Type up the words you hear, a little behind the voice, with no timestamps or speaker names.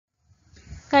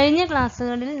കഴിഞ്ഞ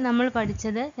ക്ലാസ്സുകളിൽ നമ്മൾ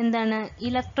പഠിച്ചത് എന്താണ്?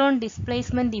 ഇലക്ട്രോൺ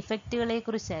ഡിസ്പ്ലേസ്മെന്റ് ഇഫക്റ്റുകളെ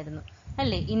കുറിച്ചായിരുന്നു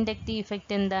അല്ലേ? ഇൻഡക്റ്റീവ്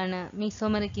ഇഫക്റ്റ് എന്താണ്,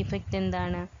 മീസോമെറിക് ഇഫക്റ്റ്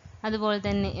എന്താണ്, അതുപോലെ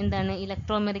തന്നെ എന്താണ്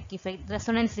ഇലക്ട്രോമെറിക് ഇഫക്റ്റ്,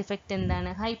 റെസൊണൻസ് ഇഫക്റ്റ് എന്താണ്,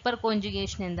 ഹൈപ്പർ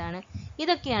കോൺജുഗേഷൻ എന്താണ്,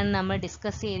 ഇതൊക്കെയാണ് നമ്മൾ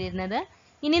ഡിസ്കസ് ചെയ്തിരുന്നത്.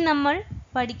 ഇനി നമ്മൾ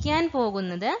പഠിക്കാൻ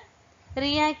പോകുന്നത്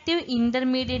റിയാക്റ്റീവ്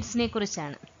ഇന്റർമീഡിയറ്റ്സിനെ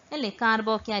കുറിച്ചാണ് അല്ലേ?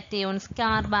 കാർബോകാറ്റയോൺസ്,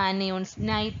 കാർബാനയോൺസ്,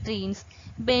 നൈട്രീൻസ്,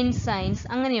 ബെൻസൈൻസ്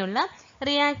അങ്ങനെയുള്ള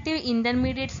റിയാക്റ്റീവ്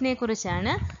ഇന്റർമീഡിയറ്റ്സിനെ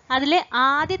കുറിച്ചാണ്. അതിലെ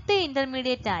ആദ്യത്തെ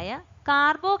ഇന്റർമീഡിയറ്റ് ആയ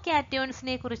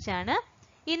കാർബോകാറ്റയോൺസിനെ കുറിച്ചാണ്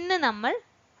ഇന്ന് നമ്മൾ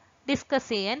ഡിസ്കസ്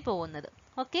ചെയ്യാൻ പോകുന്നത്.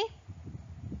 ഓക്കെ,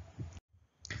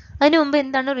 അതിനു മുമ്പ്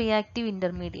എന്താണ് റിയാക്റ്റീവ്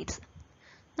ഇന്റർമീഡിയറ്റ്സ്?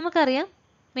 നമുക്കറിയാം,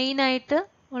 മെയിനായിട്ട്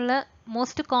ഉള്ള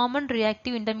മോസ്റ്റ് കോമൺ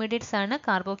റിയാക്റ്റീവ് ഇന്റർമീഡിയറ്റ്സ് ആണ്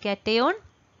കാർബോകാറ്റയോൺ,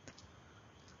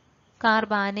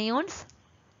 കാർബാനയോൺസ്,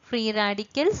 ഫ്രീ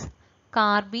റാഡിക്കൽസ്,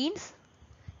 കാർബീൻസ്,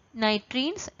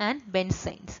 നൈട്രീൻസ് ആൻഡ്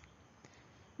ബെൻസൈൻസ്.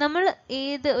 നമ്മൾ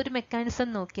ഏത് ഒരു മെക്കാനിസം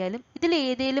നോക്കിയാലും ഇതിൽ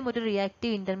ഏതെങ്കിലും ഒരു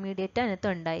റിയാക്റ്റീവ് ഇന്റർമീഡിയറ്റ് അതിനകത്ത്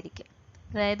ഉണ്ടായിരിക്കും.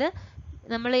 അതായത്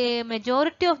നമ്മൾ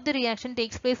majority of the reaction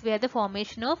takes place wear the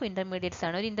formation of intermediates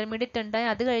ആണ്. ഒരു ഇന്റർമീഡിയറ്റ് ഉണ്ടായി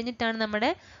അത് കഴിഞ്ഞിട്ടാണ് നമ്മുടെ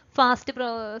ഫാസ്റ്റ്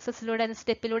പ്രോസസ്സിലൂടെ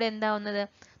സ്റ്റെപ്പിലൂടെ എന്താവുന്നത്,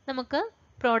 നമുക്ക്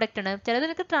പ്രോഡക്റ്റ് ഉണ്ട്.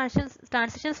 ചിലതൊക്കെ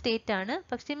ട്രാൻസിഷൻ സ്റ്റേറ്റ് ആണ്,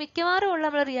 പക്ഷേ മിക്കവാറും ഉള്ള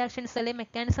നമ്മുടെ റിയാക്ഷൻസ് അല്ലെങ്കിൽ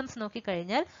മെക്കാനിസംസ്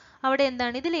നോക്കിക്കഴിഞ്ഞാൽ അവിടെ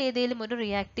എന്താണ്, ഇതിൽ ഏതെങ്കിലും ഒരു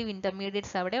റിയാക്റ്റീവ്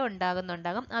ഇന്റർമീഡിയറ്റ്സ് അവിടെ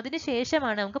ഉണ്ടാകും.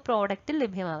 അതിനുശേഷമാണ് നമുക്ക് പ്രോഡക്റ്റ്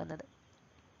ലഭ്യമാകുന്നത്.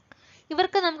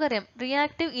 ഇവർക്ക് നമുക്കറിയാം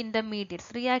റിയാക്റ്റീവ്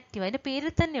ഇന്റർമീഡിയറ്റ്സ്, റിയാക്റ്റീവ് അതിന്റെ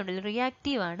പേരിൽ തന്നെ ഉണ്ടല്ലോ,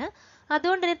 റിയാക്റ്റീവ് ആണ്.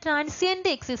 അതുകൊണ്ട് തന്നെ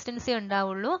ട്രാൻസിയന്റ് എക്സിസ്റ്റൻസേ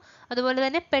ഉണ്ടാവുള്ളൂ. അതുപോലെ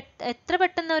തന്നെ എത്ര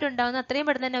പെട്ടെന്ന് അവരുണ്ടാകുന്നു അത്രയും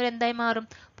പെട്ടെന്ന് തന്നെ അവർ എന്തായി മാറും,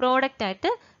 പ്രോഡക്റ്റ്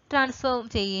ആയിട്ട് ട്രാൻസ്ഫോം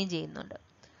ചെയ്യുകയും ചെയ്യുന്നുണ്ട്.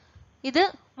 ഇത്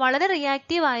വളരെ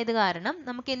റിയാക്റ്റീവ് ആയത് കാരണം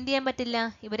നമുക്ക് എന്ത് ചെയ്യാൻ പറ്റില്ല,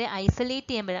 ഇവരെ ഐസൊലേറ്റ്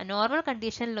ചെയ്യാൻ പറ്റില്ല. നോർമൽ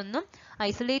കണ്ടീഷനിലൊന്നും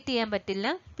ഐസൊലേറ്റ് ചെയ്യാൻ പറ്റില്ല.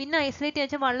 പിന്നെ ഐസൊലേറ്റ് ചെയ്യാൻ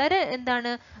വെച്ചാൽ വളരെ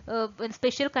എന്താണ്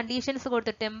സ്പെഷ്യൽ കണ്ടീഷൻസ്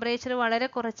കൊടുത്ത് ടെമ്പറേച്ചർ വളരെ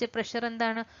കുറച്ച്, പ്രഷർ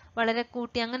എന്താണ് വളരെ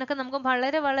കൂട്ടി, അങ്ങനെയൊക്കെ നമുക്ക്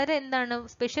വളരെ എന്താണ്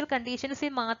സ്പെഷ്യൽ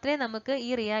കണ്ടീഷൻസിൽ മാത്രമേ നമുക്ക് ഈ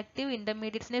റിയാക്റ്റീവ്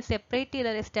ഇന്റർമീഡിയറ്റ്സിനെ സെപ്പറേറ്റ്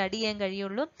ചെയ്ത് സ്റ്റഡി ചെയ്യാൻ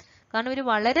കഴിയുള്ളൂ. കാരണം ഇവർ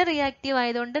വളരെ റിയാക്റ്റീവ്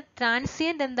ആയതുകൊണ്ട്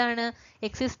ട്രാൻസിയന്റ് എന്താണ്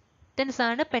എക്സിസ്റ്റൻസ്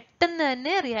ആണ്, പെട്ടെന്ന്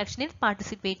തന്നെ റിയാക്ഷനിൽ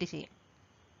പാർട്ടിസിപ്പേറ്റ് ചെയ്യും.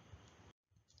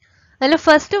 അതിൽ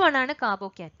ഫസ്റ്റ് വൺ ആണ്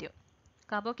കാർബോകാറ്റയോൺ.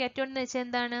 കാർബോകാറ്റയോൺ എന്ന് വെച്ചാൽ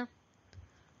എന്താണ്,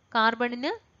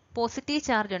 കാർബണിന് പോസിറ്റീവ്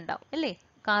ചാർജ് ഉണ്ടാവും അല്ലേ?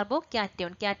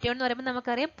 കാർബോകാറ്റയോൺ, കാറ്റയോൺ എന്ന് പറയുമ്പോൾ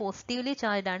നമുക്കറിയാം പോസിറ്റീവ്ലി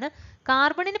ചാർജ് ആണ്.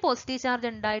 കാർബണിന് പോസിറ്റീവ് ചാർജ്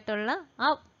ഉണ്ടായിട്ടുള്ള ആ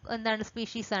എന്താണ്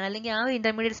സ്പീഷീസ് ആണ്, അല്ലെങ്കിൽ ആ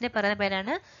ഇന്റർമീഡിയറ്റ്സിനെ പറയുന്ന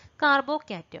പേരാണ്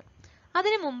കാർബോകാറ്റയോൺ.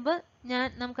 അതിനു മുമ്പ്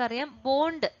നമുക്കറിയാം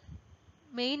ബോണ്ട്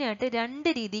മെയിനായിട്ട്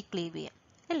രണ്ട് രീതിയിൽ ക്ലീവ് ചെയ്യാം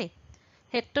അല്ലേ?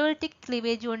 ഹെറ്ററോലിറ്റിക്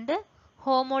ക്ലീവേജും ഉണ്ട്,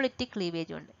 ഹോമോളിറ്റിക്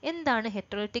ക്ലീവേജ് ഉണ്ട്. എന്താണ്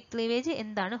ഹെറ്ററോലിറ്റിക് ക്ലീവേജ്,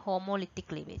 എന്താണ് ഹോമോളിറ്റിക്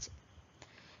ക്ലീവേജ്?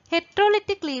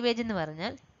 ഹെറ്ററോലിറ്റിക് ക്ലീവേജ് എന്ന്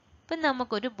പറഞ്ഞാൽ ഇപ്പം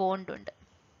നമുക്കൊരു ബോണ്ട് ഉണ്ട്.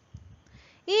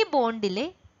 ഈ ബോണ്ടിലെ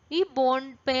ഈ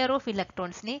ബോണ്ട് പെയർ ഓഫ്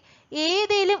ഇലക്ട്രോൺസിനെ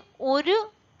ഏതെങ്കിലും ഒരു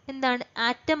എന്താണ്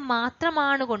ആറ്റം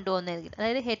മാത്രമാണ് കൊണ്ടുപോകുന്നതെങ്കിൽ,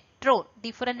 അതായത് ഹെറ്ററോ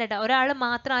ഡിഫറൻ്റ് ആയിട്ട് ഒരാൾ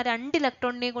മാത്രം ആ രണ്ട്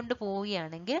ഇലക്ട്രോണിനെ കൊണ്ട്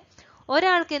പോവുകയാണെങ്കിൽ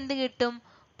ഒരാൾക്ക് എന്ത് കിട്ടും,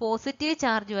 പോസിറ്റീവ്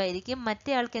ചാർജും ആയിരിക്കും,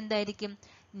 മറ്റേ ആൾക്ക് എന്തായിരിക്കും,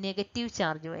 നെഗറ്റീവ്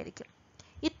ചാർജും ആയിരിക്കും.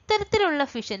 ഇത്തരത്തിലുള്ള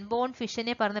ഫിഷൻ, ബോണ്ട്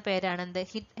ഫിഷനെ പറഞ്ഞ പേരാണ് എന്ത്,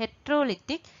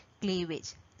 ഹെറ്ററോലിറ്റിക്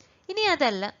ക്ലീവേജ്. ഇനി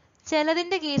അതല്ല,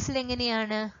 ചിലതിൻ്റെ കേസിൽ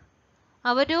എങ്ങനെയാണ്,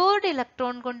 അവരോട്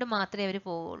ഇലക്ട്രോൺ കൊണ്ട് മാത്രമേ അവർ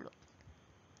പോവുള്ളൂ,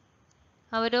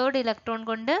 അവരോട് ഇലക്ട്രോൺ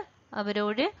കൊണ്ട്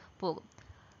അവരോട് പോകും.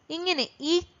 ഇങ്ങനെ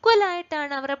ഈക്വൽ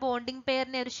ആയിട്ടാണ് അവരുടെ ബോണ്ടിങ്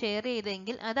പെയറിനെ അവർ ഷെയർ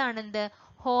ചെയ്തെങ്കിൽ അതാണ് എന്ത്,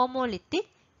 ഹോമോലിറ്റിക്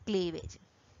ക്ലീവേജ്.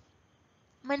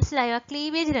 മനസ്സിലായോ? ആ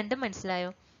ക്ലീവേജ് രണ്ടും മനസ്സിലായോ?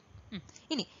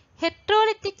 ഇനി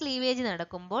ഹെറ്ററോലിറ്റിക് ക്ലീവേജ്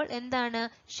നടക്കുമ്പോൾ എന്താണ്,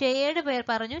 ഷെയർഡ് പെയർ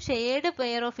പറഞ്ഞു, ഷെയർഡ്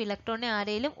പെയർ ഓഫ് ഇലക്ട്രോണിനെ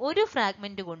ആരെങ്കിലും ഒരു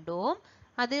ഫ്രാഗ്മെന്റ് കൊണ്ടുപോകും.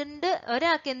 അതുകൊണ്ട്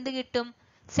ഒരാൾക്ക് എന്ത് കിട്ടും,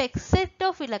 സെക്സ്റ്ററ്റ്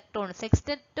ഓഫ്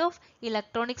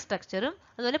ഇലക്ട്രോണിക് സ്ട്രക്ചറും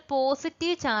അതുപോലെ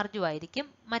പോസിറ്റീവ് ചാർജും ആയിരിക്കും.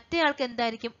 മറ്റേ ആൾക്ക്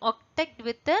എന്തായിരിക്കും, octet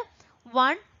with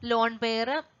one lone pair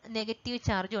negative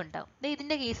ചാർജും ഉണ്ടാവും.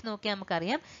 ഇതിന്റെ കേസ് നോക്കിയാൽ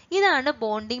നമുക്കറിയാം, ഇതാണ്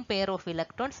ബോണ്ടിങ് പെയർ ഓഫ്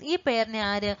ഇലക്ട്രോൺസ്. ഈ പെയറിനെ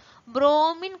ആര്,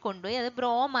 ബ്രോമിൻ കൊണ്ടുപോയി അത്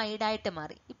ബ്രോമൈഡായിട്ട്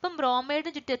മാറി. ഇപ്പം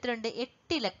ബ്രോമൈഡിന് ചുറ്റും എത്ര ഉണ്ട്,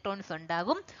 8 ഇലക്ട്രോൺസ്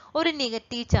ഉണ്ടാകും, ഒരു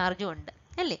നെഗറ്റീവ് ചാർജും ഉണ്ട്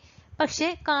അല്ലേ? പക്ഷേ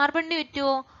കാർബണിന്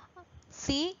ചുറ്റുമോ,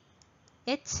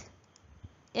 CH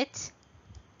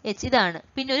ഇതാണ്,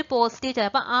 പിന്നെ ഒരു പോസിറ്റീവ് ചാർജ്.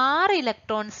 അപ്പൊ 6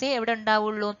 ഇലക്ട്രോൺസേ എവിടെ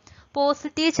ഉണ്ടാവുള്ളൂ,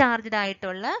 പോസിറ്റീവ് ചാർജ്ഡ്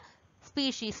ആയിട്ടുള്ള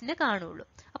സ്പീഷീസിന് കാണുള്ളൂ.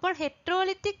 അപ്പോൾ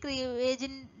ഹെറ്ററോലിറ്റിക്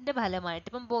ക്ലീവേജിന്റെ ഫലമായിട്ട്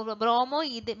ഇപ്പം ബ്രോമോ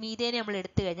മീഥേനെ നമ്മൾ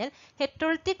എടുത്തു കഴിഞ്ഞാൽ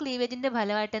ഹെറ്ററോലിറ്റിക് ക്ലീവേജിന്റെ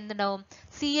ഫലമായിട്ട് എന്തുണ്ടാവും,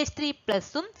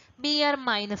 CH3+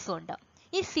 Br- ഉണ്ടാവും.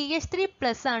 ഈ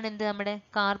CH3+ ആണ് എന്ത്, നമ്മുടെ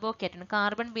കാർബോകാറ്റയോൺ.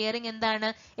 കാർബൺ ബിയറിംഗ് എന്താണ്,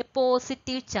 എ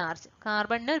പോസിറ്റീവ് ചാർജ്.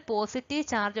 കാർബണിന് ഒരു പോസിറ്റീവ്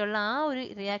ചാർജ് ഉള്ള ആ ഒരു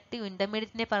റിയാക്റ്റീവ്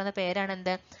ഇന്റർമീഡിയറ്റിനെ പറയുന്ന പേരാണ്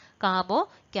എന്ത്,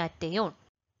 കാർബോകാറ്റയോൺ.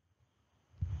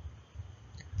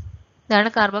 ഇതാണ്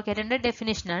കാർബോകാറ്റയോണിന്റെ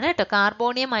ഡെഫിനിഷൻ ആണ് കേട്ടോ.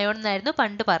 കാർബോണിയം അയോൺ എന്നായിരുന്നു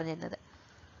പണ്ട് പറഞ്ഞിരുന്നത്.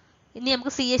 ഇനി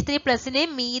നമുക്ക് CH3+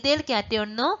 മീഥൈൽ കാറ്റയോൺ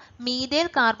എന്നോ മീഥൈൽ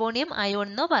കാർബോണിയം അയോൺ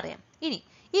എന്നോ പറയാം. ഇനി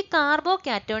ഈ കാർബോ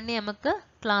കാറ്റയോണിനെ നമുക്ക്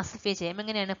ക്ലാസിഫൈ ചെയ്യാം.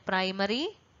 എങ്ങനെയാണ്? Primary,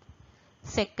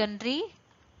 secondary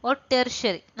or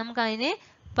tertiary. നമുക്ക് അതിനെ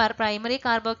primary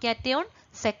carbo cation,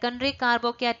 secondary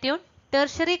carbo cation,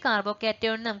 tertiary carbo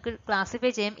cation നമുക്ക്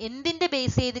ക്ലാസിഫൈ ചെയ്യാം. എന്തിന്റെ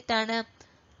ബേസ് ചെയ്തിട്ടാണ്?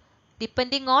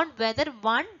 Depending on whether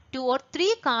 1, 2 or 3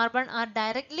 carbon are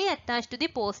directly attached to the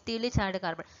positively charged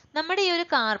carbon. നമ്മുടെ ഈ ഒരു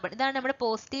കാർബൺ, ഇതാണ് നമ്മുടെ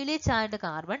പോസിറ്റീവ്ലി ചാർജ്ഡ്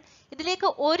കാർബൺ. ഇതിലേക്ക്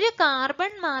ഒരു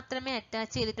കാർബൺ മാത്രമേ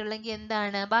അറ്റാച്ച് ചെയ്തിട്ടുള്ളെങ്കിൽ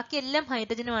എന്താണ്? ബാക്കി എല്ലാം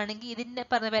ഹൈഡ്രജനും ആണെങ്കിൽ ഇതിന്റെ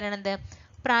പറഞ്ഞ പേരാണ് എന്ത്?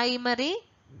 Primary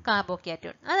carbo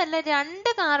cation. അതല്ല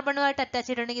 2 കാർബണുമായിട്ട് അറ്റാച്ച്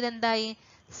ചെയ്തിട്ടുണ്ടെങ്കിൽ ഇതെന്തായി?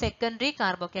 സെക്കൻഡറി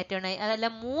കാർബോ കാറ്റയോൺ ആയി. അതല്ല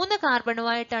 3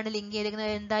 കാർബണുമായിട്ടാണ് ലിങ്ക്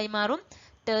ചെയ്തിരിക്കുന്നത്, എന്തായി മാറും?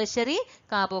 ടെർഷ്യറി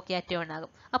കാർബോ കാറ്റയോൺ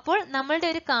ആകും. അപ്പോൾ നമ്മളുടെ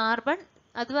ഒരു കാർബൺ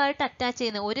അതുമായിട്ട് അറ്റാച്ച്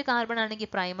ചെയ്യുന്ന ഒരു കാർബൺ ആണെങ്കിൽ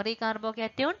പ്രൈമറി കാർബോ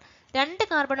കാറ്റയോൺ, 2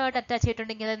 കാർബണുമായിട്ട് അറ്റാച്ച്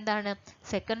ചെയ്തിട്ടുണ്ടെങ്കിൽ അതെന്താണ്?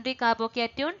 Secondary carbo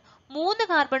cation, 3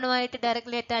 കാർബണുമായിട്ട്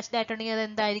directly attached ആയിട്ടുണ്ടെങ്കിൽ അത്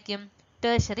എന്തായിരിക്കും?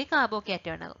 ടെർഷ്യറി കാർബോ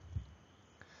കാറ്റയോൺ ആകും.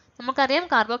 നമുക്കറിയാം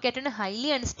carbo cation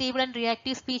highly unstable and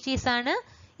reactive species ആണ്.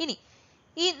 ഇനി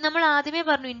ഈ നമ്മൾ ആദ്യമേ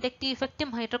പറഞ്ഞു ഇൻഡക്റ്റീവ് ഇഫക്റ്റും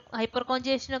ഹൈപ്പർ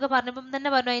കോൺജുഗേഷനും ഒക്കെ പറഞ്ഞപ്പോൾ തന്നെ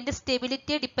പറഞ്ഞു അതിന്റെ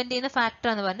സ്റ്റെബിലിറ്റിയെ ഡിപ്പെൻഡ് ചെയ്യുന്ന ഫാക്ടർ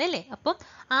എന്ന് പറഞ്ഞല്ലേ. അപ്പം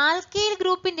ആൽക്കൈൽ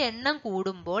ഗ്രൂപ്പിന്റെ എണ്ണം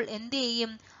കൂടുമ്പോൾ എന്ത്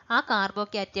ചെയ്യും? ആ കാർബോ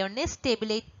കാറ്റയോണിനെ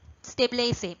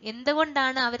സ്റ്റെബിലൈസ് ചെയ്യും.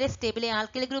 എന്തുകൊണ്ടാണ് അവരെ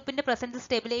ആൽക്കൈൽ ഗ്രൂപ്പിന്റെ പ്രസൻസ്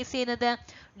സ്റ്റെബിലൈസ് ചെയ്യുന്നത്?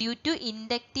 Due to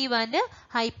inductive and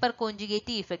hyper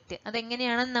conjugative effect.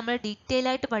 അതെങ്ങനെയാണെന്ന് നമ്മൾ ഡീറ്റെയിൽ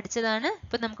ആയിട്ട് പഠിച്ചതാണ്.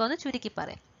 ഇപ്പൊ നമുക്കൊന്ന് ചുരുക്കി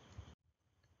പറയാം.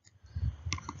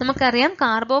 നമുക്കറിയാം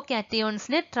കാർബോ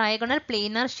കാറ്റയോൺസിന് ട്രൈഗണൽ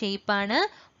പ്ലേനർ ഷേപ്പ് ആണ്.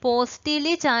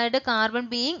 Positively charged carbon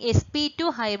being sp2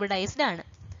 hybridised ആണ്.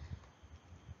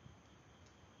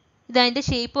 ഇതതിന്റെ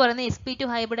ഷേപ്പ് പറയുന്നത് sp2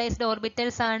 ഹൈബ്രിഡൈസ്ഡ്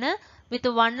ഓർബിറ്റൽസ് ആണ്. വിത്ത്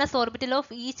 1s orbital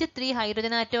of each 3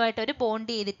 hydrogen ആറ്റമായിട്ട് ഒരു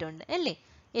ബോണ്ട് ചെയ്തിട്ടുണ്ട് അല്ലേ.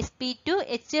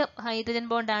 sp2H ഹൈഡ്രജൻ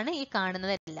ബോണ്ട് ആണ് ഈ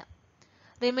കാണുന്നതെല്ലാം.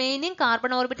 Remaining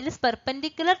carbon orbital is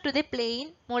perpendicular to the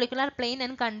molecular plain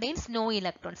and contains no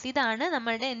electrons. ഇതാണ്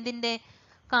നമ്മുടെ എന്തിന്റെ?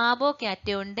 കാർബോ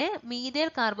കാറ്റയോണിന്റെ, മീഥൈൽ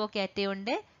കാർബോ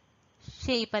കാറ്റയോണിന്റെ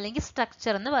ഷേപ്പ് അല്ലെങ്കിൽ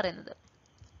സ്ട്രക്ചർ എന്ന് പറയുന്നത്.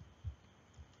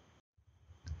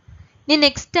 ഇനി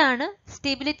നെക്സ്റ്റ് ആണ്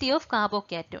സ്റ്റെബിലിറ്റി ഓഫ് കാർബോ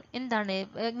കാറ്റയോൺ. എന്താണ്?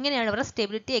 എങ്ങനെയാണ് ഇവരുടെ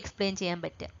സ്റ്റെബിലിറ്റി എക്സ്പ്ലെയിൻ ചെയ്യാൻ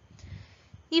പറ്റുക?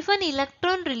 If an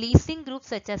electron releasing group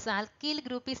such as alkyl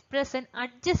group is present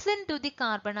adjacent to the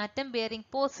carbon atom bearing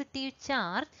positive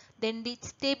charge, then the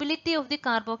stability of the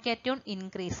carbocation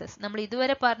increases. നമ്മൾ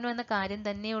ഇതുവരെ പറഞ്ഞു വന്ന കാര്യം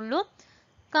തന്നെയുള്ളൂ.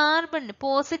 കാർബൺ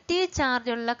പോസിറ്റീവ്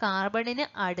ചാർജ് ഉള്ള കാർബണിന്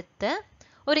അടുത്ത്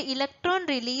ഒരു electron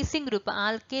releasing group,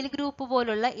 alkyl group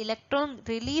പോലുള്ള ഇലക്ട്രോൺ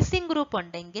റിലീസിംഗ് ഗ്രൂപ്പ്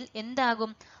ഉണ്ടെങ്കിൽ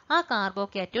എന്താകും? ആ കാർബോ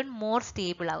കാറ്റയോൺ മോർ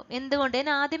സ്റ്റേബിൾ ആകും. എന്തുകൊണ്ട്? ഞാൻ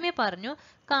ആദ്യമേ പറഞ്ഞു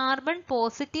കാർബൺ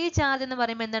പോസിറ്റീവ് ചാർജ് എന്ന്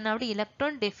പറയുമ്പോൾ എന്താണ്? അവിടെ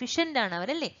ഇലക്ട്രോൺ ഡെഫിഷ്യന്റ് ആണ്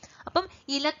അവരല്ലേ. അപ്പം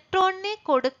ഇലക്ട്രോണിനെ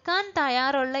കൊടുക്കാൻ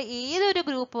തയ്യാറുള്ള ഏതൊരു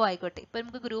ഗ്രൂപ്പും ആയിക്കോട്ടെ, ഇപ്പൊ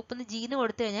നമുക്ക് ഗ്രൂപ്പ് ജീന്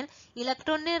കൊടുത്തു കഴിഞ്ഞാൽ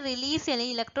ഇലക്ട്രോണിനെ റിലീസ്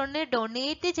അല്ലെങ്കിൽ ഇലക്ട്രോണിനെ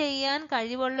ഡൊണേറ്റ് ചെയ്യാൻ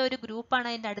കഴിവുള്ള ഒരു ഗ്രൂപ്പാണ്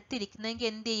അതിന്റെ അടുത്തിരിക്കുന്നതെങ്കിൽ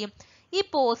എന്ത് ചെയ്യും? ഈ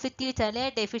പോസിറ്റീവ് ചാർജ്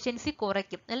ഡെഫിഷ്യൻസി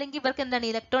കുറയ്ക്കും. അല്ലെങ്കിൽ ഇവർക്ക് എന്താണ്?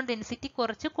 ഇലക്ട്രോൺ ഡെൻസിറ്റി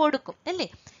കുറച്ച് കൊടുക്കും അല്ലേ.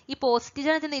 ഈ പോസിറ്റീവ്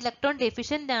ചാർജ് എന്ന ഇലക്ട്രോൺ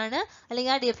ഡെഫിഷ്യന്റ് ആണ്,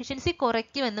 അല്ലെങ്കിൽ ആ ഡെഫിഷ്യൻസി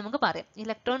കുറയ്ക്കും എന്ന് നമുക്ക് പറയാം.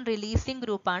 ഇലക്ട്രോൺ റിലീസിംഗ്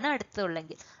ഗ്രൂപ്പാണ്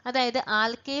അടുത്തുള്ളെങ്കിൽ, അതായത്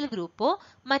ആൽക്കൈൽ ഗ്രൂപ്പോ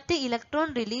മറ്റ്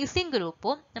ഇലക്ട്രോൺ റിലീസിംഗ്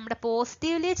ഗ്രൂപ്പോ നമ്മുടെ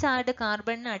പോസിറ്റീവ്ലി ചാർജ്ഡ്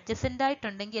കാർബണിന് അഡ്ജസന്റ്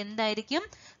ആയിട്ടുണ്ടെങ്കിൽ എന്തായിരിക്കും?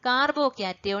 കാർബോ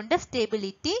കാറ്റയോണിന്റെ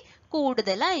സ്റ്റെബിലിറ്റി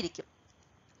കൂടുതലായിരിക്കും.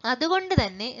 അതുകൊണ്ട്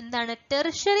തന്നെ എന്താണ്?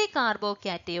 Tertiary carbo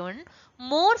cation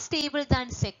more stable than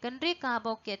secondary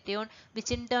carbocation, which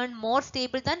in turn more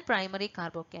stable than primary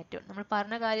carbocation. നമ്മൾ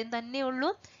പറഞ്ഞ കാര്യം തന്നെയുള്ളൂ.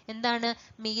 എന്താണ്?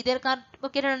 മീഥൈൽ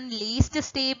കാർബോക്കേറ്റയോൺ ആണ് ലീസ്റ്റ്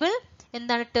സ്റ്റേബിൾ.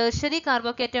 എന്താണ്? ടെർഷ്യറി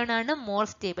കാർബോക്കേറ്റയോൺ ആണ് മോർ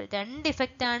സ്റ്റേബിൾ. 2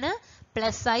 ഇഫക്റ്റ് ആണ്,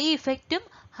 പ്ലസ് ഐ ഇഫക്റ്റും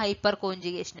ഹൈപ്പർ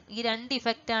കോൺജുഗേഷനും. ഈ 2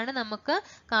 ഇഫക്റ്റ് ആണ് നമുക്ക്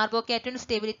കാർബോക്കേറ്റയോൺ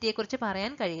സ്റ്റെബിലിറ്റിയെ കുറിച്ച്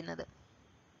പറയാൻ കഴിയുന്നത്.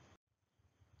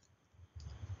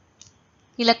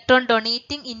 ഇലക്ട്രോൺ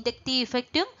ഡൊണേറ്റിംഗ് ഇൻഡക്റ്റീവ്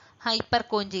ഇഫക്റ്റും ഹൈപ്പർ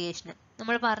കോൺജുഗേഷനും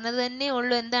നമ്മൾ പറഞ്ഞത് തന്നെ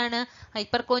ഉള്ളൂ. എന്താണ്?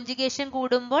 ഹൈപ്പർ കോൺജുഗേഷൻ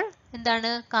കൂടുമ്പോൾ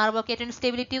എന്താണ്? കാർബോക്കേറ്റയോൺ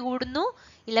സ്റ്റെബിലിറ്റി കൂടുന്നു.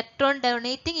 ഇലക്ട്രോൺ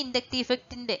ഡൊണേറ്റിംഗ് ഇൻഡക്റ്റീവ്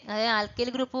ഇഫക്റ്റിന്റെ, അതായത് ആൽക്കൈൽ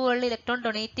ഗ്രൂപ്പ് പോലുള്ള ഇലക്ട്രോൺ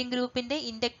ഡൊണേറ്റിംഗ് ഗ്രൂപ്പിന്റെ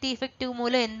ഇൻഡക്റ്റീവ് ഇഫക്റ്റ്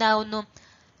മൂലം എന്താവുന്നു?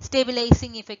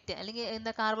 സ്റ്റെബിലൈസിംഗ് ഇഫക്റ്റ്, അല്ലെങ്കിൽ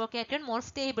എന്താ? കാർബോക്കേറ്റയോൺ മോർ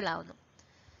സ്റ്റേബിൾ ആവുന്നു.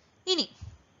 ഇനി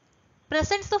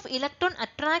presence of electron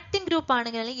attracting group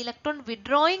ആണെങ്കിൽ അല്ലെങ്കിൽ ഇലക്ട്രോൺ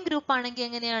വിഡ്രോയിങ് ഗ്രൂപ്പ് ആണെങ്കിൽ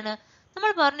എങ്ങനെയാണ്?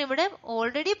 നമ്മൾ പറഞ്ഞു ഇവിടെ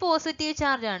ഓൾറെഡി പോസിറ്റീവ്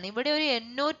ചാർജ് ആണ്. ഇവിടെ ഒരു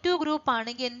NO2 ഗ്രൂപ്പ്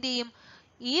ആണെങ്കിൽ എന്ത് ചെയ്യും?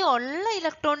 ഈ ഉള്ള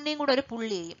ഇലക്ട്രോണിനെയും കൂടെ ഒരു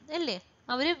പുള്ളി ചെയ്യും അല്ലേ,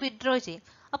 അവര് വിഡ്രോ ചെയ്യും.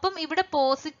 അപ്പം ഇവിടെ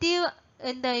പോസിറ്റീവ്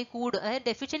എന്തായി കൂടും, അതായത്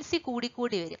ഡെഫിഷ്യൻസി കൂടി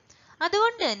വരും.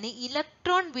 അതുകൊണ്ട് തന്നെ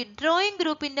ഇലക്ട്രോൺ വിഡ്രോയിങ്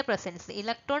ഗ്രൂപ്പിന്റെ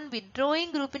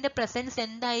പ്രസൻസ്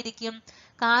എന്തായിരിക്കും?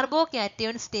 കാർബോ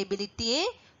കാറ്റയോൺ സ്റ്റെബിലിറ്റിയെ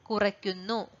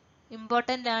കുറയ്ക്കുന്നു.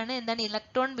 ഇമ്പോർട്ടന്റ് ആണ്. എന്താണ്?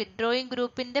 ഇലക്ട്രോൺ വിഡ്രോയിങ്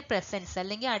ഗ്രൂപ്പിന്റെ പ്രസൻസ്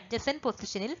അല്ലെങ്കിൽ അഡ്ജസന്റ്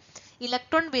പൊസിഷനിൽ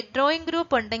ഇലക്ട്രോൺ വിഡ്രോയിങ്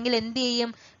ഗ്രൂപ്പ് ഉണ്ടെങ്കിൽ എന്ത്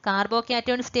ചെയ്യും? കാർബോ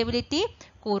കാറ്റയോൺ സ്റ്റെബിലിറ്റി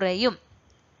കുറയും.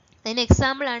 അതിന്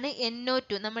എക്സാമ്പിൾ ആണ്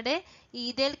NO2. നമ്മുടെ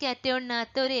ഈഥൈൽ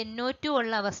കാറ്റയോണിനകത്ത് ഒരു NO2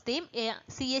 ഉള്ള അവസ്ഥയും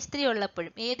CH3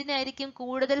 ഉള്ളപ്പോഴും ഏതിനായിരിക്കും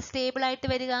കൂടുതൽ സ്റ്റേബിൾ ആയിട്ട്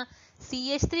വരിക?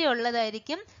 CH3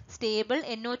 ഉള്ളതായിരിക്കും സ്റ്റേബിൾ.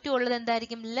 NO2 ഉള്ളത്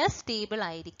എന്തായിരിക്കും? ലെസ് സ്റ്റേബിൾ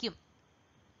ആയിരിക്കും.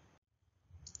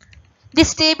 The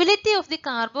stability of the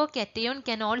carbocation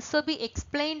can also be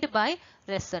explained by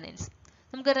resonance.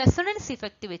 നമുക്ക് resonance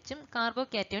effect വെച്ചും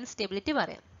carbocation stability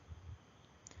പറയാം.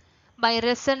 By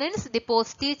resonance, the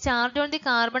positive charge on the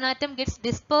carbon atom gets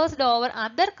dispersed over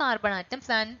other carbon atoms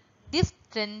and this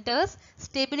renders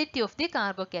stability of the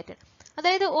carbocation.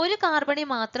 അതായത് ഒരു കാർബണിൽ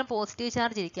മാത്രം positive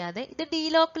charge ഇരിക്കാതെ ഇത്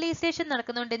delocalisation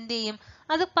നടക്കുന്നതുകൊണ്ട് എന്ത് ചെയ്യും?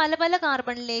 അത് പല പല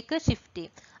കാർബണിലേക്ക് ഷിഫ്റ്റ്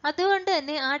ചെയ്യും. അതുകൊണ്ട്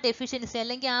തന്നെ ആ ഡെഫിഷ്യൻസി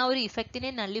അല്ലെങ്കിൽ ആ ഒരു ഇഫക്റ്റിനെ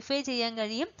നള്ളിഫൈ ചെയ്യാൻ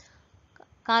കഴിയും.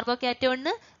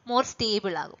 കാർബോകാറ്റോണിന് മോർ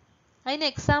സ്റ്റേബിൾ ആകും. അതിന്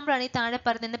എക്സാമ്പിൾ ആണ് ഈ താഴെ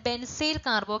പറയുന്നത് ബെൻസൈൽ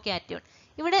കാർബോകാറ്റോൺ.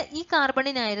 ഇവിടെ ഈ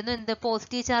കാർബണിനായിരുന്നു എന്ത്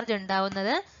പോസിറ്റീവ് ചാർജ്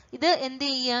ഉണ്ടാവുന്നത്. ഇത് എന്ത്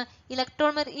ചെയ്യുക?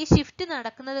 ഇലക്ട്രോൺ ഈ ഷിഫ്റ്റ്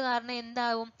നടക്കുന്നത് കാരണം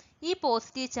എന്താവും? ഈ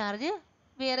പോസിറ്റീവ് ചാർജ്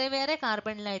വേറെ വേറെ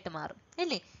കാർബണിലായിട്ട് മാറും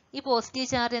അല്ലേ? ഈ പോസിറ്റീവ്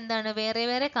ചാർജ് എന്താണ്? വേറെ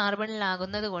വേറെ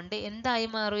കാർബണിലാകുന്നത് കൊണ്ട് എന്തായി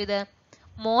മാറും? ഇത്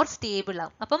മോർ സ്റ്റേബിൾ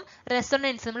ആവും. അപ്പം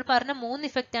റെസൊണൻസ് നമ്മൾ പറഞ്ഞ 3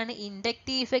 ഇഫക്റ്റ് ആണ്.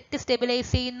 ഇൻഡക്റ്റീവ് ഇഫക്റ്റ്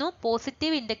സ്റ്റെബിലൈസ് ചെയ്യുന്നു,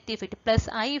 positive inductive effect plus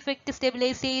I effect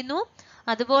stabilise ചെയ്യുന്നു,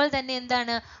 അതുപോലെ തന്നെ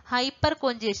എന്താണ്? Hyper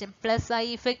conjugation plus I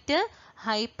effect,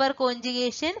 hyper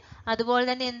conjugation, അതുപോലെ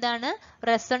തന്നെ എന്താണ്?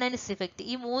 Resonance effect.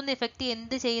 ഈ 3 ഇഫക്റ്റ്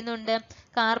എന്ത് ചെയ്യുന്നുണ്ട്?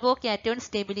 കാർബോകാറ്റോൺ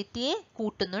സ്റ്റെബിലിറ്റിയെ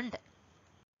കൂട്ടുന്നുണ്ട്.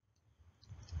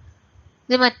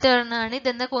 ഇത് മറ്റൊരെണ്ണാണ്.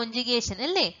 ഇതെന്താ? കോൺജുഗേഷൻ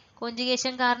അല്ലേ?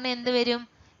 കോൺജുഗേഷൻ കാരണം എന്ത് വരും?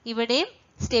 ഇവിടെയും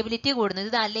സ്റ്റെബിലിറ്റി കൂടുന്നത്.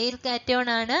 ഇത് അലൈൽ കാറ്റോൺ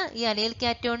ആണ്. ഈ അലൈൽ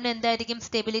കാറ്റോണിന് എന്തായിരിക്കും?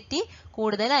 സ്റ്റെബിലിറ്റി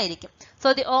കൂടുതലായിരിക്കും. So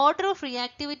the order of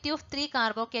reactivity of 3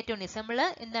 കാർബോകാറ്റോൺസ് നമ്മൾ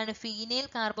എന്താണ്? ഫീനൈൽ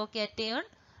കാർബോകാറ്റയോൺ,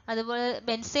 അതുപോലെ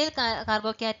ബെൻസൈൽ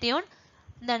കാർബോകാറ്റയോൺ,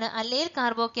 എന്താണ്? അലൈൽ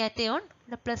കാർബോകാറ്റയോൺ,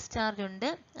 പ്ലസ് ചാർജ് ഉണ്ട്,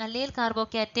 അലൈൽ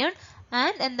കാർബോകാറ്റയോൺ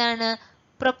ആൻഡ് എന്താണ്?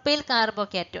 Propyl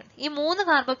carbocation. ഈ 3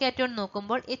 കാർബോകാറ്റയോൺ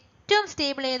നോക്കുമ്പോൾ ഏറ്റവും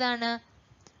സ്റ്റേബിൾ ഏതാണ്?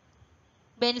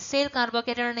 ബെൻസൈൽ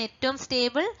കാർബോകാറ്റയോൺ ആണ് ഏറ്റവും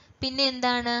സ്റ്റേബിൾ. പിന്നെ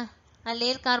എന്താണ്?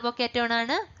 അലൈൽ കാർബോകാറ്റയോൺ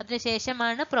ആണ്.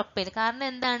 അതിനുശേഷമാണ് പ്രൊപ്പൈൽ. കാരണം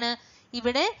എന്താണ്?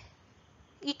 ഇവിടെ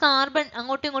ഈ കാർബൺ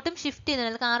അങ്ങോട്ടും ഇങ്ങോട്ടും ഷിഫ്റ്റ്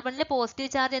ചെയ്യുന്നത്, കാർബണിലെ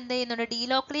പോസിറ്റീവ് ചാർജ് എന്ത് ചെയ്യുന്നുണ്ട്?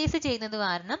 ഡീലോക്കലൈസ് ചെയ്യുന്നത്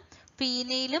കാരണം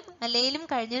ഫീനൈലും അലൈലും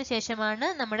കഴിഞ്ഞതിന് ശേഷമാണ്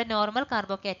നമ്മുടെ നോർമൽ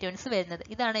കാർബോകാറ്റയോൺസ് വരുന്നത്.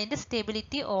 ഇതാണ് അതിന്റെ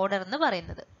സ്റ്റെബിലിറ്റി ഓർഡർ എന്ന്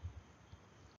പറയുന്നത്.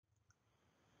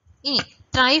 ഇനി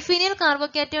ട്രൈഫീനൈൽ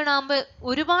കാർബോകാറ്റയോൺ ആകുമ്പോൾ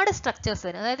ഒരുപാട് സ്ട്രക്ചേഴ്സ്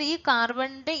വരും. അതായത് ഈ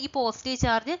കാർബണിന്റെ ഈ പോസിറ്റീവ്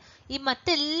ചാർജ് ഈ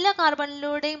മറ്റെല്ലാ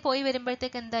കാർബണിലൂടെയും പോയി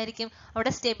വരുമ്പോഴത്തേക്ക് എന്തായിരിക്കും?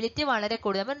 അവിടെ സ്റ്റെബിലിറ്റി വളരെ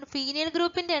കൂടുതൽ. അപ്പം ഫീനൈൽ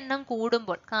ഗ്രൂപ്പിന്റെ എണ്ണം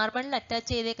കൂടുമ്പോൾ, കാർബണിൽ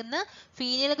അറ്റാച്ച് ചെയ്തേക്കുന്ന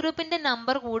ഫീനൈൽ ഗ്രൂപ്പിന്റെ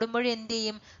നമ്പർ കൂടുമ്പോൾ എന്ത്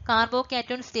ചെയ്യും?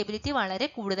 കാർബോകാറ്റയോൺ സ്റ്റെബിലിറ്റി വളരെ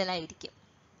കൂടുതലായിരിക്കും.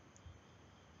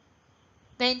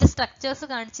 അതിന്റെ സ്ട്രക്ചേഴ്സ്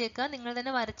കാണിച്ചേക്കുക, നിങ്ങൾ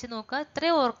തന്നെ വരച്ച് നോക്കുക.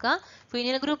 ഇത്രയും ഓർക്കുക.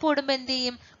 ഫീനൈൽ ഗ്രൂപ്പ് കൂടുമ്പോൾ എന്ത്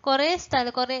ചെയ്യും? കുറെ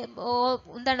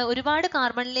എന്താണ്? ഒരുപാട്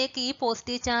കാർബണിലേക്ക് ഈ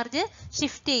പോസിറ്റീവ് ചാർജ്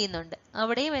ഷിഫ്റ്റ് ചെയ്യുന്നുണ്ട്.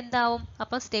 അവിടെയും എന്താവും?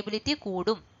 അപ്പം സ്റ്റെബിലിറ്റി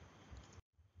കൂടും.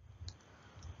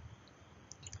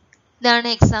 ഇതാണ്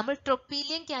എക്സാമ്പിൾ.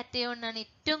 ട്രോപ്പീലിയം കാറ്റയോൺ ആണ്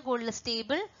ഏറ്റവും കൂടുതൽ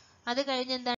സ്റ്റേബിൾ. അത്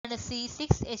കഴിഞ്ഞ് എന്താണ്?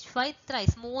 C6H5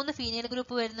 ത്രൈസ് 3 ഫീനൈൽ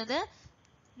ഗ്രൂപ്പ് വരുന്നത്.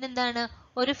 പിന്നെന്താണ്?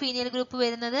 ഒരു ഫീനൈൽ ഗ്രൂപ്പ്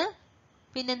വരുന്നത്.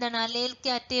 പിന്നെന്താണ്? അലൈൽ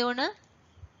കാറ്റയോണ്,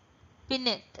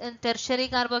 പിന്നെ tertiary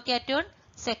carbocation,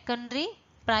 secondary,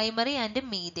 primary and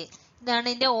methyl. ഇതാണ്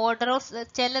ഇതിന്റെ ഓർഡർ ഓഫ്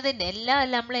ചിലതിന്റെ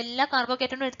നമ്മൾ എല്ലാ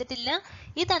കാർബോകാറ്റയോണും എടുത്തിട്ടില്ല.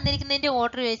 ഈ തന്നിരിക്കുന്നതിന്റെ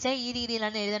ഓർഡർ ചോദിച്ചാൽ ഈ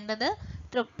രീതിയിലാണ് എഴുതേണ്ടത്.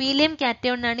 ട്രോപ്പീലിയം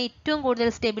കാറ്റയോണിനാണ് ഏറ്റവും കൂടുതൽ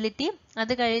സ്റ്റെബിലിറ്റി.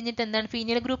 അത് കഴിഞ്ഞിട്ട് എന്താണ്?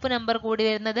 ഫീനൈൽ ഗ്രൂപ്പ് നമ്പർ കൂടി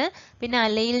വരുന്നത്. പിന്നെ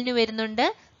അലൈലിന് വരുന്നുണ്ട്.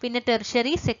 പിന്നെ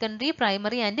tertiary, secondary,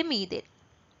 primary and methyl.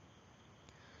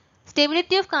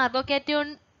 Stability of carbocation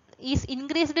is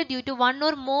increased due to one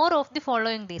or more of the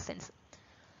following reasons.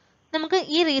 നമുക്ക്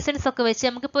ഈ റീസൺസ് ഒക്കെ വെച്ച്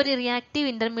നമുക്കിപ്പോൾ ഒരു റിയാക്റ്റീവ്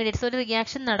ഇന്റർമീഡിയറ്റ്സ്, ഒരു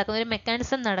റിയാക്ഷൻ നടക്കുന്ന ഒരു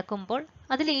മെക്കാനിസം നടക്കുമ്പോൾ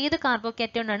അതിൽ ഏത്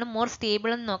കാർബോകാറ്റയോൺ ആണ് മോർ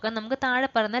സ്റ്റേബിൾ എന്ന് നോക്കാം. നമുക്ക് താഴെ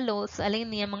പറഞ്ഞ ലോസ്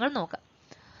അല്ലെങ്കിൽ നിയമങ്ങൾ നോക്കാം.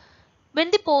 When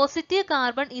the positive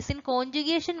carbon is in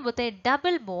conjugation with a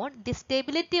double bond, the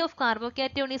stability of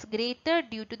carbocation is greater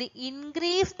due to the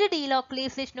increased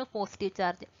delocalization of positive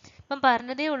charge. ഇപ്പം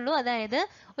പറഞ്ഞതേ ഉള്ളൂ. അതായത്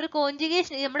ഒരു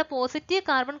കോൺജുഗേഷൻ, നമ്മുടെ positive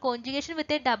carbon conjugation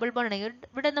with a double bond ആണെങ്കിൽ,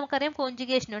 ഇവിടെ നമുക്കറിയാം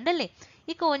conjugation ഉണ്ടല്ലേ,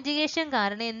 ഈ കോൺജുഗേഷൻ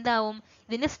കാരണം എന്താവും?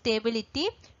 ഇതിന് സ്റ്റെബിലിറ്റി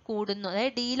കൂടുന്നു.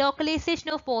 അതായത് ഡീലോക്കലൈസേഷൻ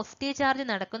ഓഫ് പോസിറ്റീവ് ചാർജ്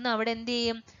നടക്കുന്നു. അവിടെ എന്ത്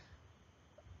ചെയ്യും?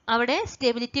 അവിടെ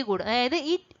സ്റ്റെബിലിറ്റി കൂടും. അതായത്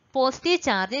ഈ പോസിറ്റീവ്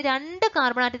ചാർജ് 2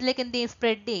 കാർബൺ ആറ്റത്തിലേക്ക് എന്ത് ചെയ്യും?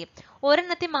 സ്പ്രെഡ് ചെയ്യും.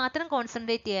 ഒരെണ്ണത്തിൽ മാത്രം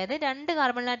കോൺസെൻട്രേറ്റ് ചെയ്യാതെ 2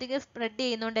 കാർബൺ ആറ്റത്തിലേക്ക് സ്പ്രെഡ്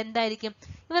ചെയ്യുന്നതുകൊണ്ട് എന്തായിരിക്കും?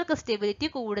 ഇവർക്ക് സ്റ്റെബിലിറ്റി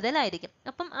കൂടുതലായിരിക്കും.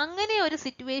 അപ്പം അങ്ങനെ ഒരു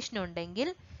സിറ്റുവേഷൻ ഉണ്ടെങ്കിൽ,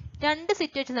 2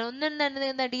 സിറ്റുവേഷൻ,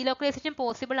 ഒന്നെന്താണ്? ഡീലോക്കലൈസേഷൻ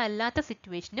പോസിബിൾ അല്ലാത്ത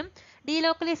സിറ്റുവേഷനും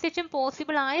ഡീലോക്കലൈസേഷൻ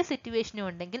പോസിബിൾ ആയ സിറ്റുവേഷനും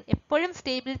ഉണ്ടെങ്കിൽ എപ്പോഴും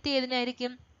സ്റ്റേബിലിറ്റി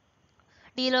ഏതിനായിരിക്കും?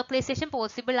 ഡീലോക്കലൈസേഷൻ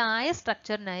പോസിബിൾ ആയ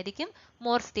സ്ട്രക്ചറിനായിരിക്കും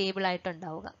മോർ സ്റ്റേബിൾ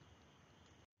ആയിട്ടുണ്ടാവുക.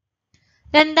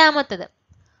 രണ്ടാമത്തത്,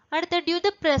 അടുത്ത due the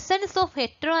presence of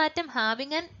hetero atom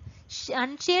having an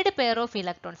അൺഷെയർഡ് pair of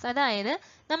electrons. അതായത്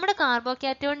നമ്മുടെ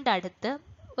കാർബോക്യാറ്റോണിന്റെ അടുത്ത്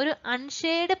ഒരു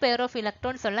അൺഷെയർഡ് പെയർ ഓഫ്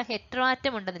ഇലക്ട്രോൺസ് ഉള്ള ഹെറ്ററോ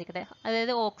ആറ്റം ഉണ്ടെന്നിരിക്കട്ടെ.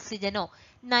 അതായത് ഓക്സിജനോ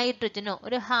നൈട്രജനോ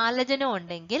ഒരു ഹാലജനോ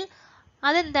ഉണ്ടെങ്കിൽ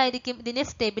അതെന്തായിരിക്കും? ഇതിനെ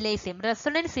സ്റ്റെബിലൈസ് ചെയ്യും.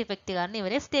 റെസൊണൻസ് ഇഫക്റ്റ് കാരണം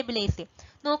ഇവരെ സ്റ്റെബിലൈസ് ചെയ്യും.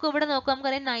 നോക്കൂ, ഇവിടെ നോക്കൂ,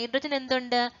 നമുക്കറിയാം നൈട്രജൻ